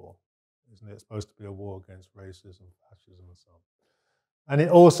fought for? Isn't it supposed to be a war against racism, fascism, and so on? And it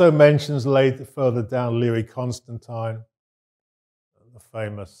also mentions further down Leary Constantine, the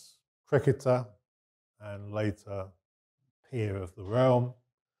famous cricketer and later peer of the realm,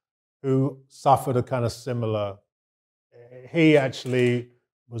 who suffered a kind of similar he actually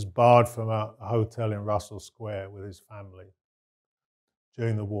was barred from a hotel in Russell Square with his family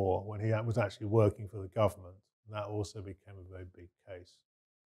during the war when he was actually working for the government. And that also became a very big case.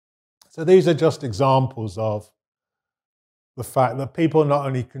 So these are just examples of the fact that people not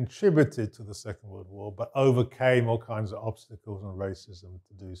only contributed to the Second World War, but overcame all kinds of obstacles and racism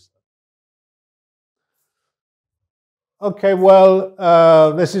to do so. Okay,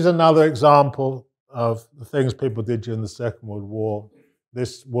 well, this is another example of the things people did during the Second World War.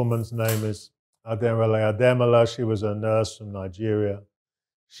 This woman's name is Ademole Ademola. She was a nurse from Nigeria.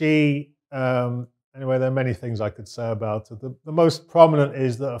 She, anyway, there are many things I could say about her. The most prominent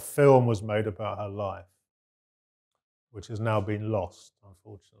is that a film was made about her life, which has now been lost,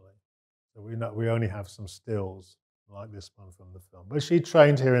 unfortunately. So we only have some stills like this one from the film. But she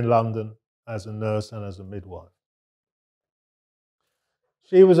trained here in London as a nurse and as a midwife.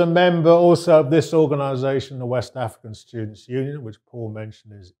 She was a member also of this organisation, the West African Students' Union, which Paul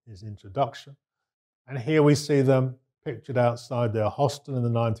mentioned in his introduction. And here we see them pictured outside their hostel in the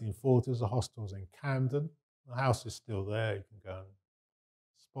 1940s. The hostel was in Camden. The house is still there. You can go and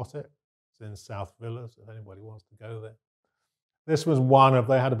spot it. It's in South Villas, if anybody wants to go there. This was one of,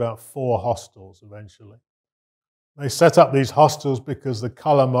 they had about 4 hostels eventually. They set up these hostels because the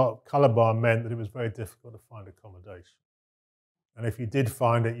colour bar meant that it was very difficult to find accommodation. And if you did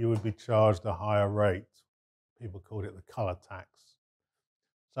find it, you would be charged a higher rate. People called it the colour tax.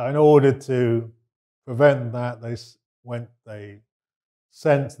 So in order to prevent that, they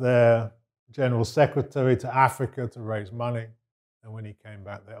sent their general secretary to Africa to raise money. And when he came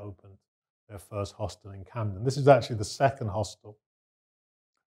back, they opened their first hostel in Camden. This is actually the second hostel.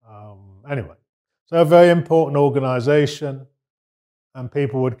 Anyway, so a very important organisation. And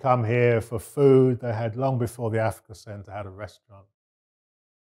people would come here for food. They had, long before the Africa Centre had a restaurant.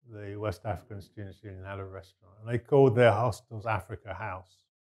 The West African Students' Union had a restaurant. And they called their hostels Africa House.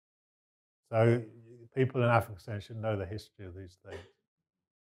 So people in Africa Centre should know the history of these things.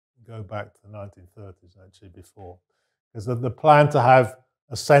 Go back to the 1930s, actually, before. Because the plan to have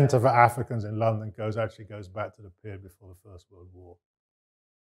a centre for Africans in London goes back to the period before the First World War.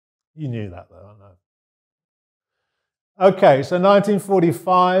 You knew that, though, I know. Okay, so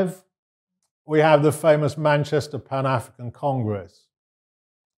 1945, we have the famous Manchester Pan-African Congress,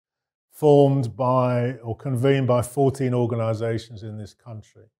 formed by or convened by 14 organisations in this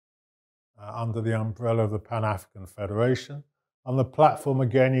country under the umbrella of the Pan-African Federation. On the platform,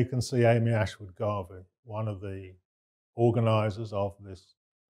 again, you can see Amy Ashwood Garvey, one of the organisers of this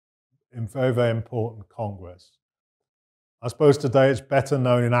very, very important Congress. I suppose today it's better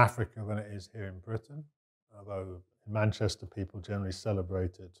known in Africa than it is here in Britain, although in Manchester people generally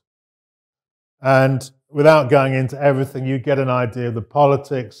celebrate it. And without going into everything, you get an idea of the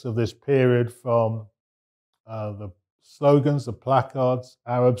politics of this period from the slogans, the placards,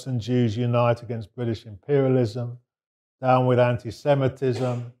 Arabs and Jews unite against British imperialism, down with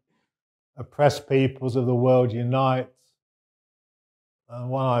anti-Semitism, oppressed peoples of the world unite. And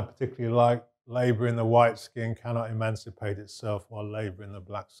one I particularly like, Labour in the white skin cannot emancipate itself while Labour in the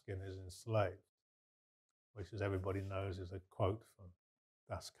black skin is enslaved, which, as everybody knows, is a quote from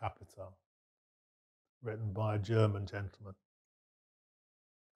Das Kapital, written by a German gentleman,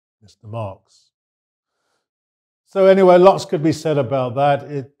 Mr. Marx. So anyway, lots could be said about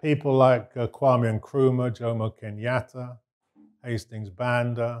that. People like Kwame Nkrumah, Jomo Kenyatta, Hastings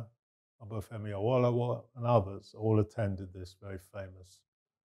Banda, Obafemi Awolowo, and others all attended this very famous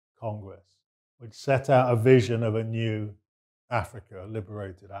Congress, which set out a vision of a new Africa, a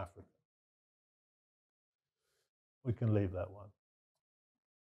liberated Africa. We can leave that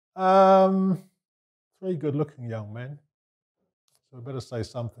one. 3 good-looking young men, so I better say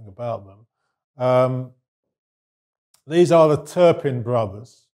something about them. These are the Turpin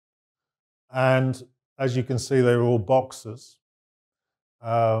brothers, and as you can see, they're all boxers.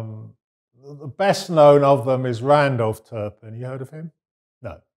 The best known of them is Randolph Turpin. You heard of him?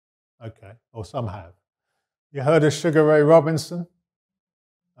 No. Okay, or some have. You heard of Sugar Ray Robinson?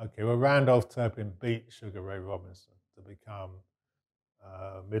 Okay, well, Randolph Turpin beat Sugar Ray Robinson to become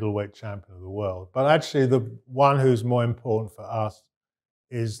middleweight champion of the world. But actually, the one who's more important for us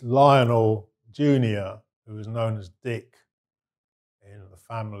is Lionel Jr., who is known as Dick in the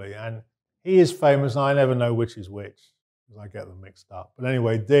family. And he is famous, and I never know which is which, because I get them mixed up. But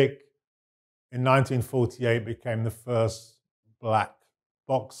anyway, Dick, in 1948, became the first black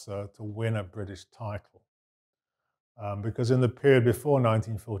boxer to win a British title. Because in the period before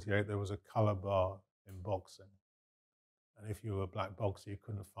 1948, there was a colour bar in boxing. And if you were a black boxer, you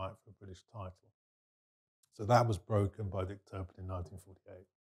couldn't fight for a British title. So that was broken by Dick Turpin in 1948.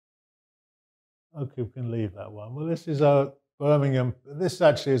 Okay, we can leave that one. Well, this is Birmingham. This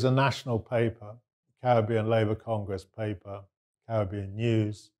actually is a national paper, Caribbean Labour Congress paper, Caribbean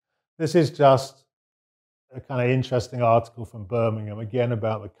News. This is just a kind of interesting article from Birmingham, again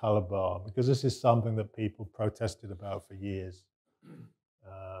about the colour bar, because this is something that people protested about for years.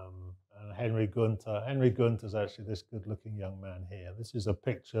 And Henry Gunter's actually this good-looking young man here. This is a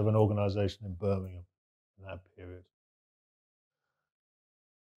picture of an organisation in Birmingham in that period.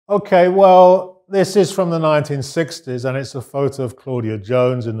 Okay, well, this is from the 1960s, and it's a photo of Claudia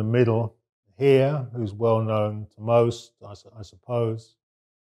Jones in the middle here, who's well known to most, I suppose.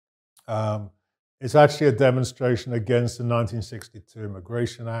 It's actually a demonstration against the 1962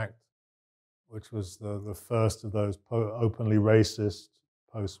 Immigration Act, which was the first of those openly racist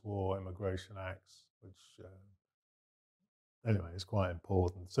post-war immigration acts, which, anyway, is quite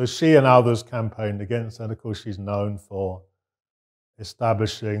important. So she and others campaigned against it. Of course, she's known for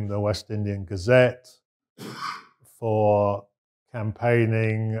establishing the West Indian Gazette, for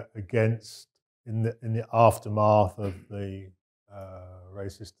campaigning against, in the aftermath of the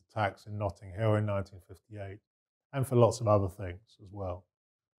racist attacks in Notting Hill in 1958, and for lots of other things as well.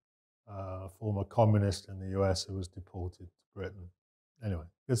 Former communist in the US who was deported to Britain. Anyway,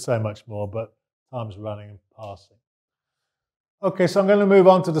 could say much more, but time's running and passing. Okay, so I'm going to move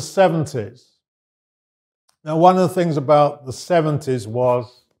on to the 70s. Now, one of the things about the 70s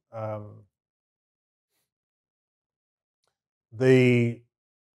was I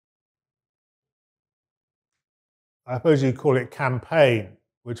suppose you'd call it campaign,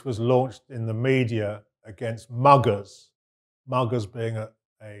 which was launched in the media against muggers. Muggers being a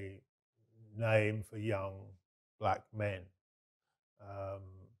name for young black men.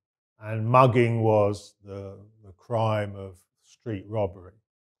 And mugging was the crime of street robbery.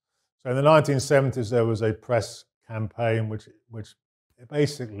 So in the 1970s, there was a press campaign which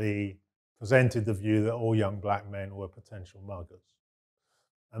basically presented the view that all young black men were potential muggers,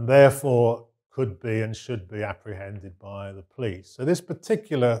 and therefore could be and should be apprehended by the police. So this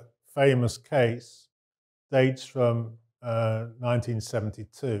particular famous case dates from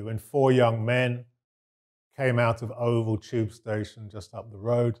 1972, when 4 young men came out of Oval Tube Station just up the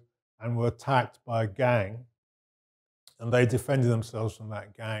road and were attacked by a gang, and they defended themselves from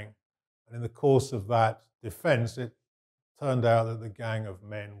that gang. And in the course of that defense, it turned out that the gang of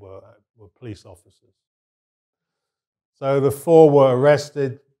men were police officers. So the 4 were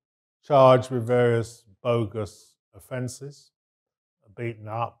arrested, charged with various bogus offences, beaten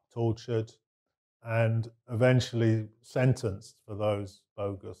up, tortured, and eventually sentenced for those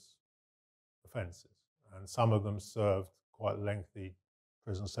bogus offences. And some of them served quite lengthy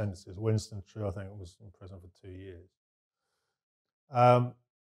prison sentences. Winston True, I think, was in prison for 2 years.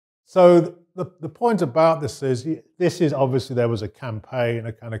 So the point about this is obviously there was a campaign,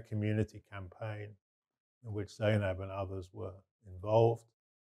 a kind of community campaign, in which Zainab and others were involved,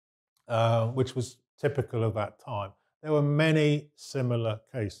 which was typical of that time. There were many similar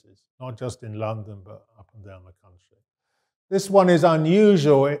cases, not just in London, but up and down the country. This one is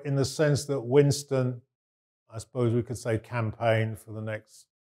unusual in the sense that Winston, I suppose we could say, campaigned for the next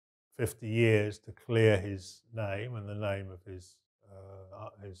 50 years to clear his name and the name of his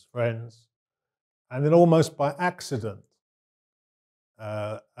friends. And then almost by accident,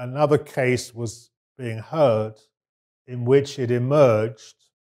 another case was being heard in which it emerged,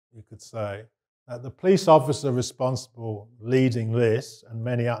 you could say, that the police officer responsible leading this and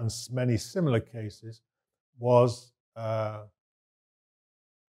many similar cases was, to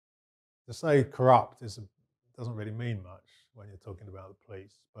say corrupt doesn't really mean much when you're talking about the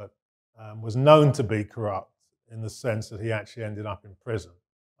police, but was known to be corrupt in the sense that he actually ended up in prison,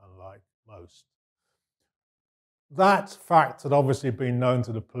 unlike most. That fact had obviously been known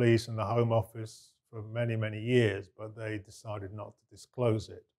to the police and the Home Office for many, many years, but they decided not to disclose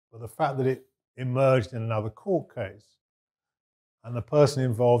it. But the fact that it emerged in another court case, and the person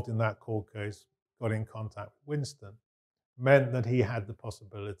involved in that court case got in contact with Winston, meant that he had the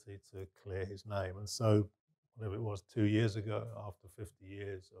possibility to clear his name. And so, whatever it was, 2 years ago, after 50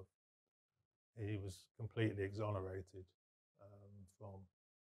 years, he was completely exonerated from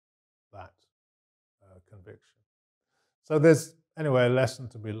that conviction. So there's, anyway, a lesson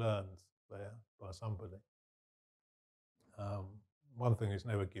to be learned there by somebody. One thing is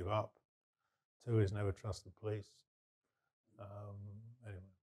never give up. 2 is never trust the police. Anyway.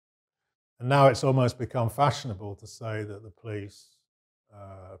 And now it's almost become fashionable to say that the police,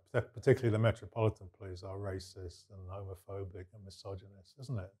 particularly the Metropolitan Police, are racist and homophobic and misogynist,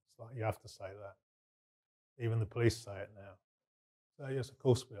 isn't it? It's like you have to say that. Even the police say it now. So yes, of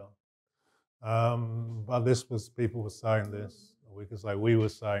course we are. But people were saying this We could say we were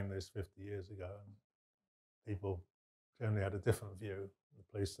saying this 50 years ago, and people generally had a different view. The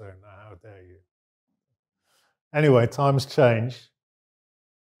police saying, "No, how dare you?" Anyway, times change.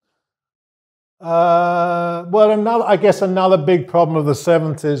 Well, I guess another big problem of the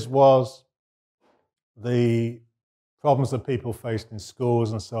 70s was the problems that people faced in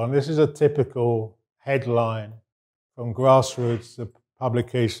schools and so on. This is a typical headline from grassroots, the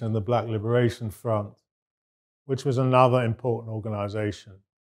publication of the Black Liberation Front, which was another important organization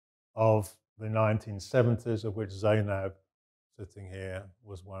of the 1970s, of which Zainab, sitting here,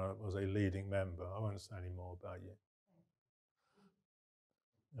 was a leading member. I won't say any more about you.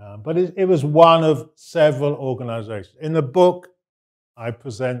 But it was one of several organizations. In the book, I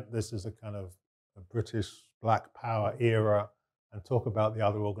present this as a kind of a British Black Power era and talk about the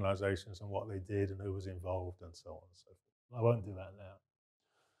other organizations and what they did and who was involved and so on and so forth. I won't do that now.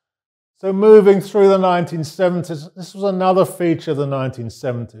 So moving through the 1970s, this was another feature of the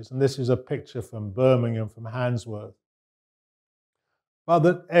 1970s, and this is a picture from Birmingham, from Handsworth. But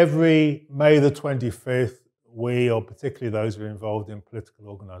that every May the 25th, we, or particularly those who are involved in political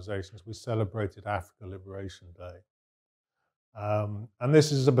organizations, we celebrated Africa Liberation Day. And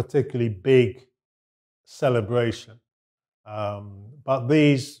this is a particularly big celebration. But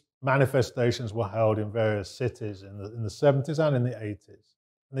these manifestations were held in various cities in the 70s and in the 80s.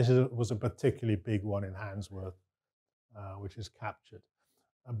 And this was a particularly big one in Handsworth, which is captured.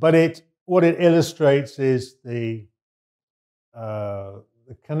 But what it illustrates is the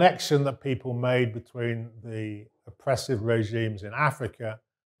connection that people made between the oppressive regimes in Africa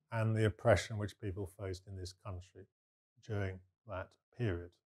and the oppression which people faced in this country during that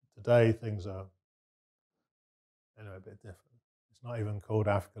period. Today, things are a bit different. It's not even called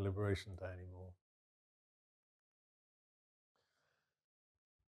Africa Liberation Day anymore.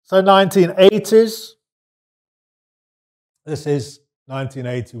 So 1980s, this is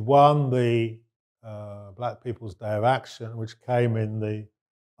 1981, the Black People's Day of Action, which came in the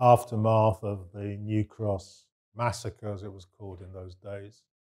aftermath of the New Cross massacre, as it was called in those days,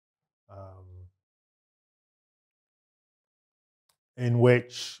 in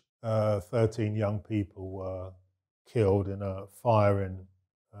which 13 young people were killed in a fire in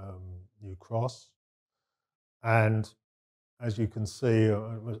New Cross. And as you can see,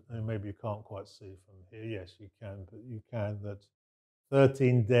 maybe you can't quite see from here, yes you can, but you can, that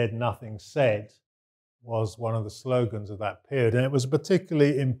 13 dead, nothing said was one of the slogans of that period. And it was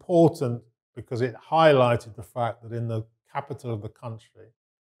particularly important because it highlighted the fact that in the capital of the country,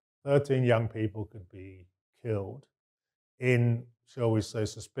 13 young people could be killed in, shall we say,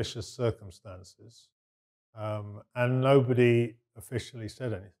 suspicious circumstances. And nobody officially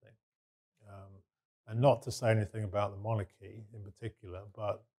said anything. And not to say anything about the monarchy in particular,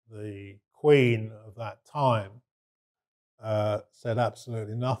 but the Queen of that time said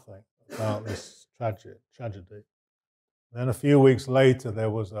absolutely nothing about this tragedy. Then a few weeks later, there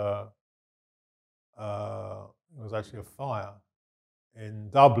was actually a fire in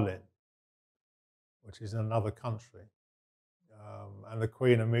Dublin, which is in another country, and the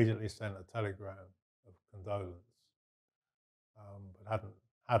Queen immediately sent a telegram of condolence, but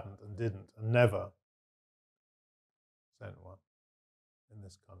hadn't and didn't and never sent one in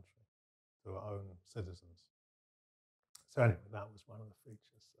this country to her own citizens. So anyway, that was one of the features.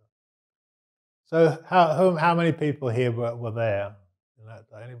 So how many people here were there in that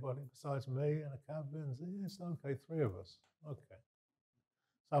day? Anybody besides me and a cabin? Yes, okay, 3 of us. Okay.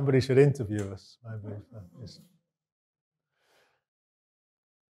 Somebody should interview us, maybe.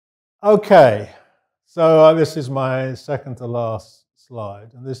 Okay, so this is my second to last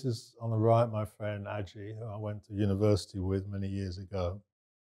slide, and this is on the right, my friend Aji, who I went to university with many years ago,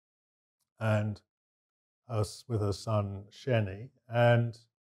 and us with her son Sheni, and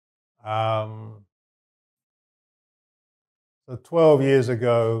so 12 years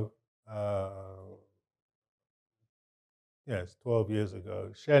ago, 12 years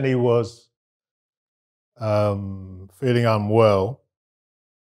ago, Sheni was feeling unwell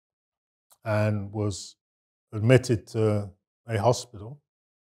and was admitted to a hospital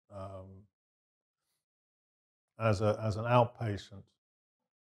as an outpatient.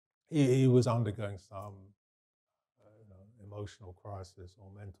 He was undergoing some emotional crisis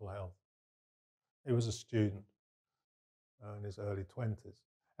or mental health. He was a student in his early 20s.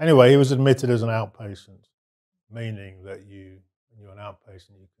 Anyway, he was admitted as an outpatient, meaning that when you're an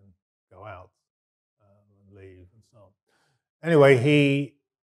outpatient, you can go out and leave and so on. Anyway, he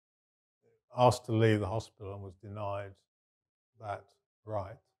asked to leave the hospital and was denied that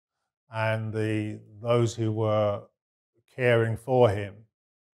right. And those who were caring for him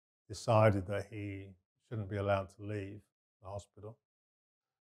decided that he shouldn't be allowed to leave. the hospital,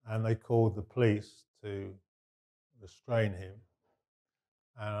 and they called the police to restrain him.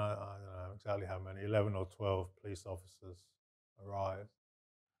 And I don't know exactly how many, 11 or 12 police officers arrived,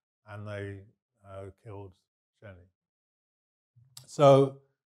 and they killed Jenny. So,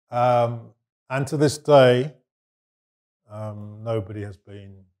 and to this day, nobody has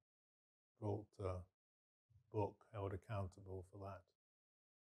been brought to book, held accountable for that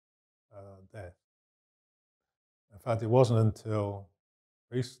death. In fact, it wasn't until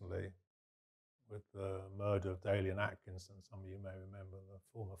recently, with the murder of Dalian Atkinson, some of you may remember, the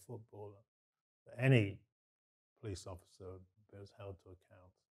former footballer, that any police officer was held to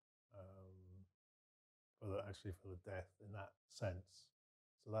account for the death in that sense.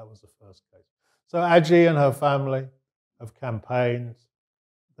 So that was the first case. So Aji and her family have campaigned.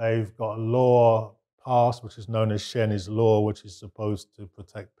 They've got a law passed, which is known as Sheni's Law, which is supposed to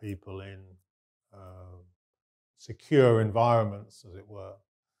protect people in secure environments, as it were,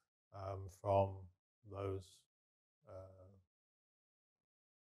 from those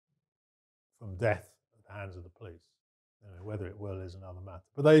from death at the hands of the police. You know, whether it will is another matter.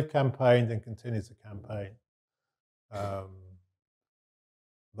 But they've campaigned and continue to campaign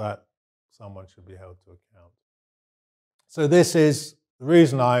that someone should be held to account. So this is the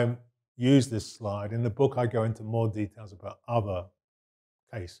reason I use this slide. In the book, I go into more details about other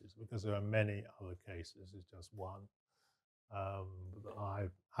cases, because there are many other cases. It's just one.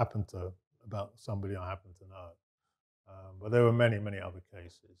 About somebody I happen to know. But there were many, many other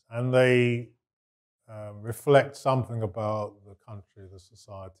cases. And they reflect something about the country, the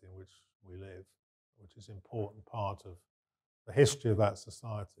society in which we live, which is an important part of the history of that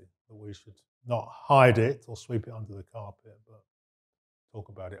society, that we should not hide it or sweep it under the carpet, but talk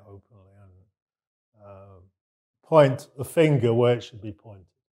about it openly and point the finger where it should be pointed.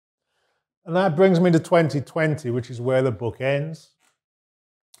 And that brings me to 2020, which is where the book ends,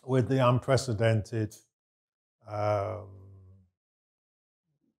 with the unprecedented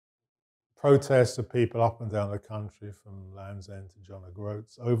protests of people up and down the country, from Land's End to John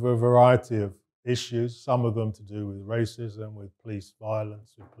O'Groats, over a variety of issues, some of them to do with racism, with police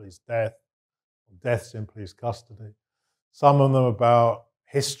violence, with police deaths in police custody, some of them about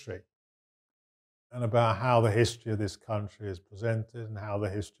history, and about how the history of this country is presented, and how the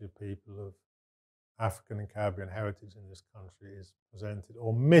history of people of African and Caribbean heritage in this country is presented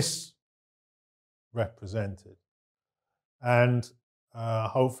or misrepresented. And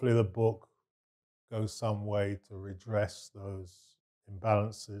hopefully the book goes some way to redress those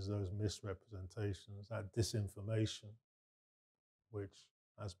imbalances, those misrepresentations, that disinformation which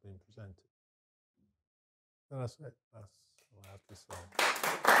has been presented. So that's it. That's all I have to say.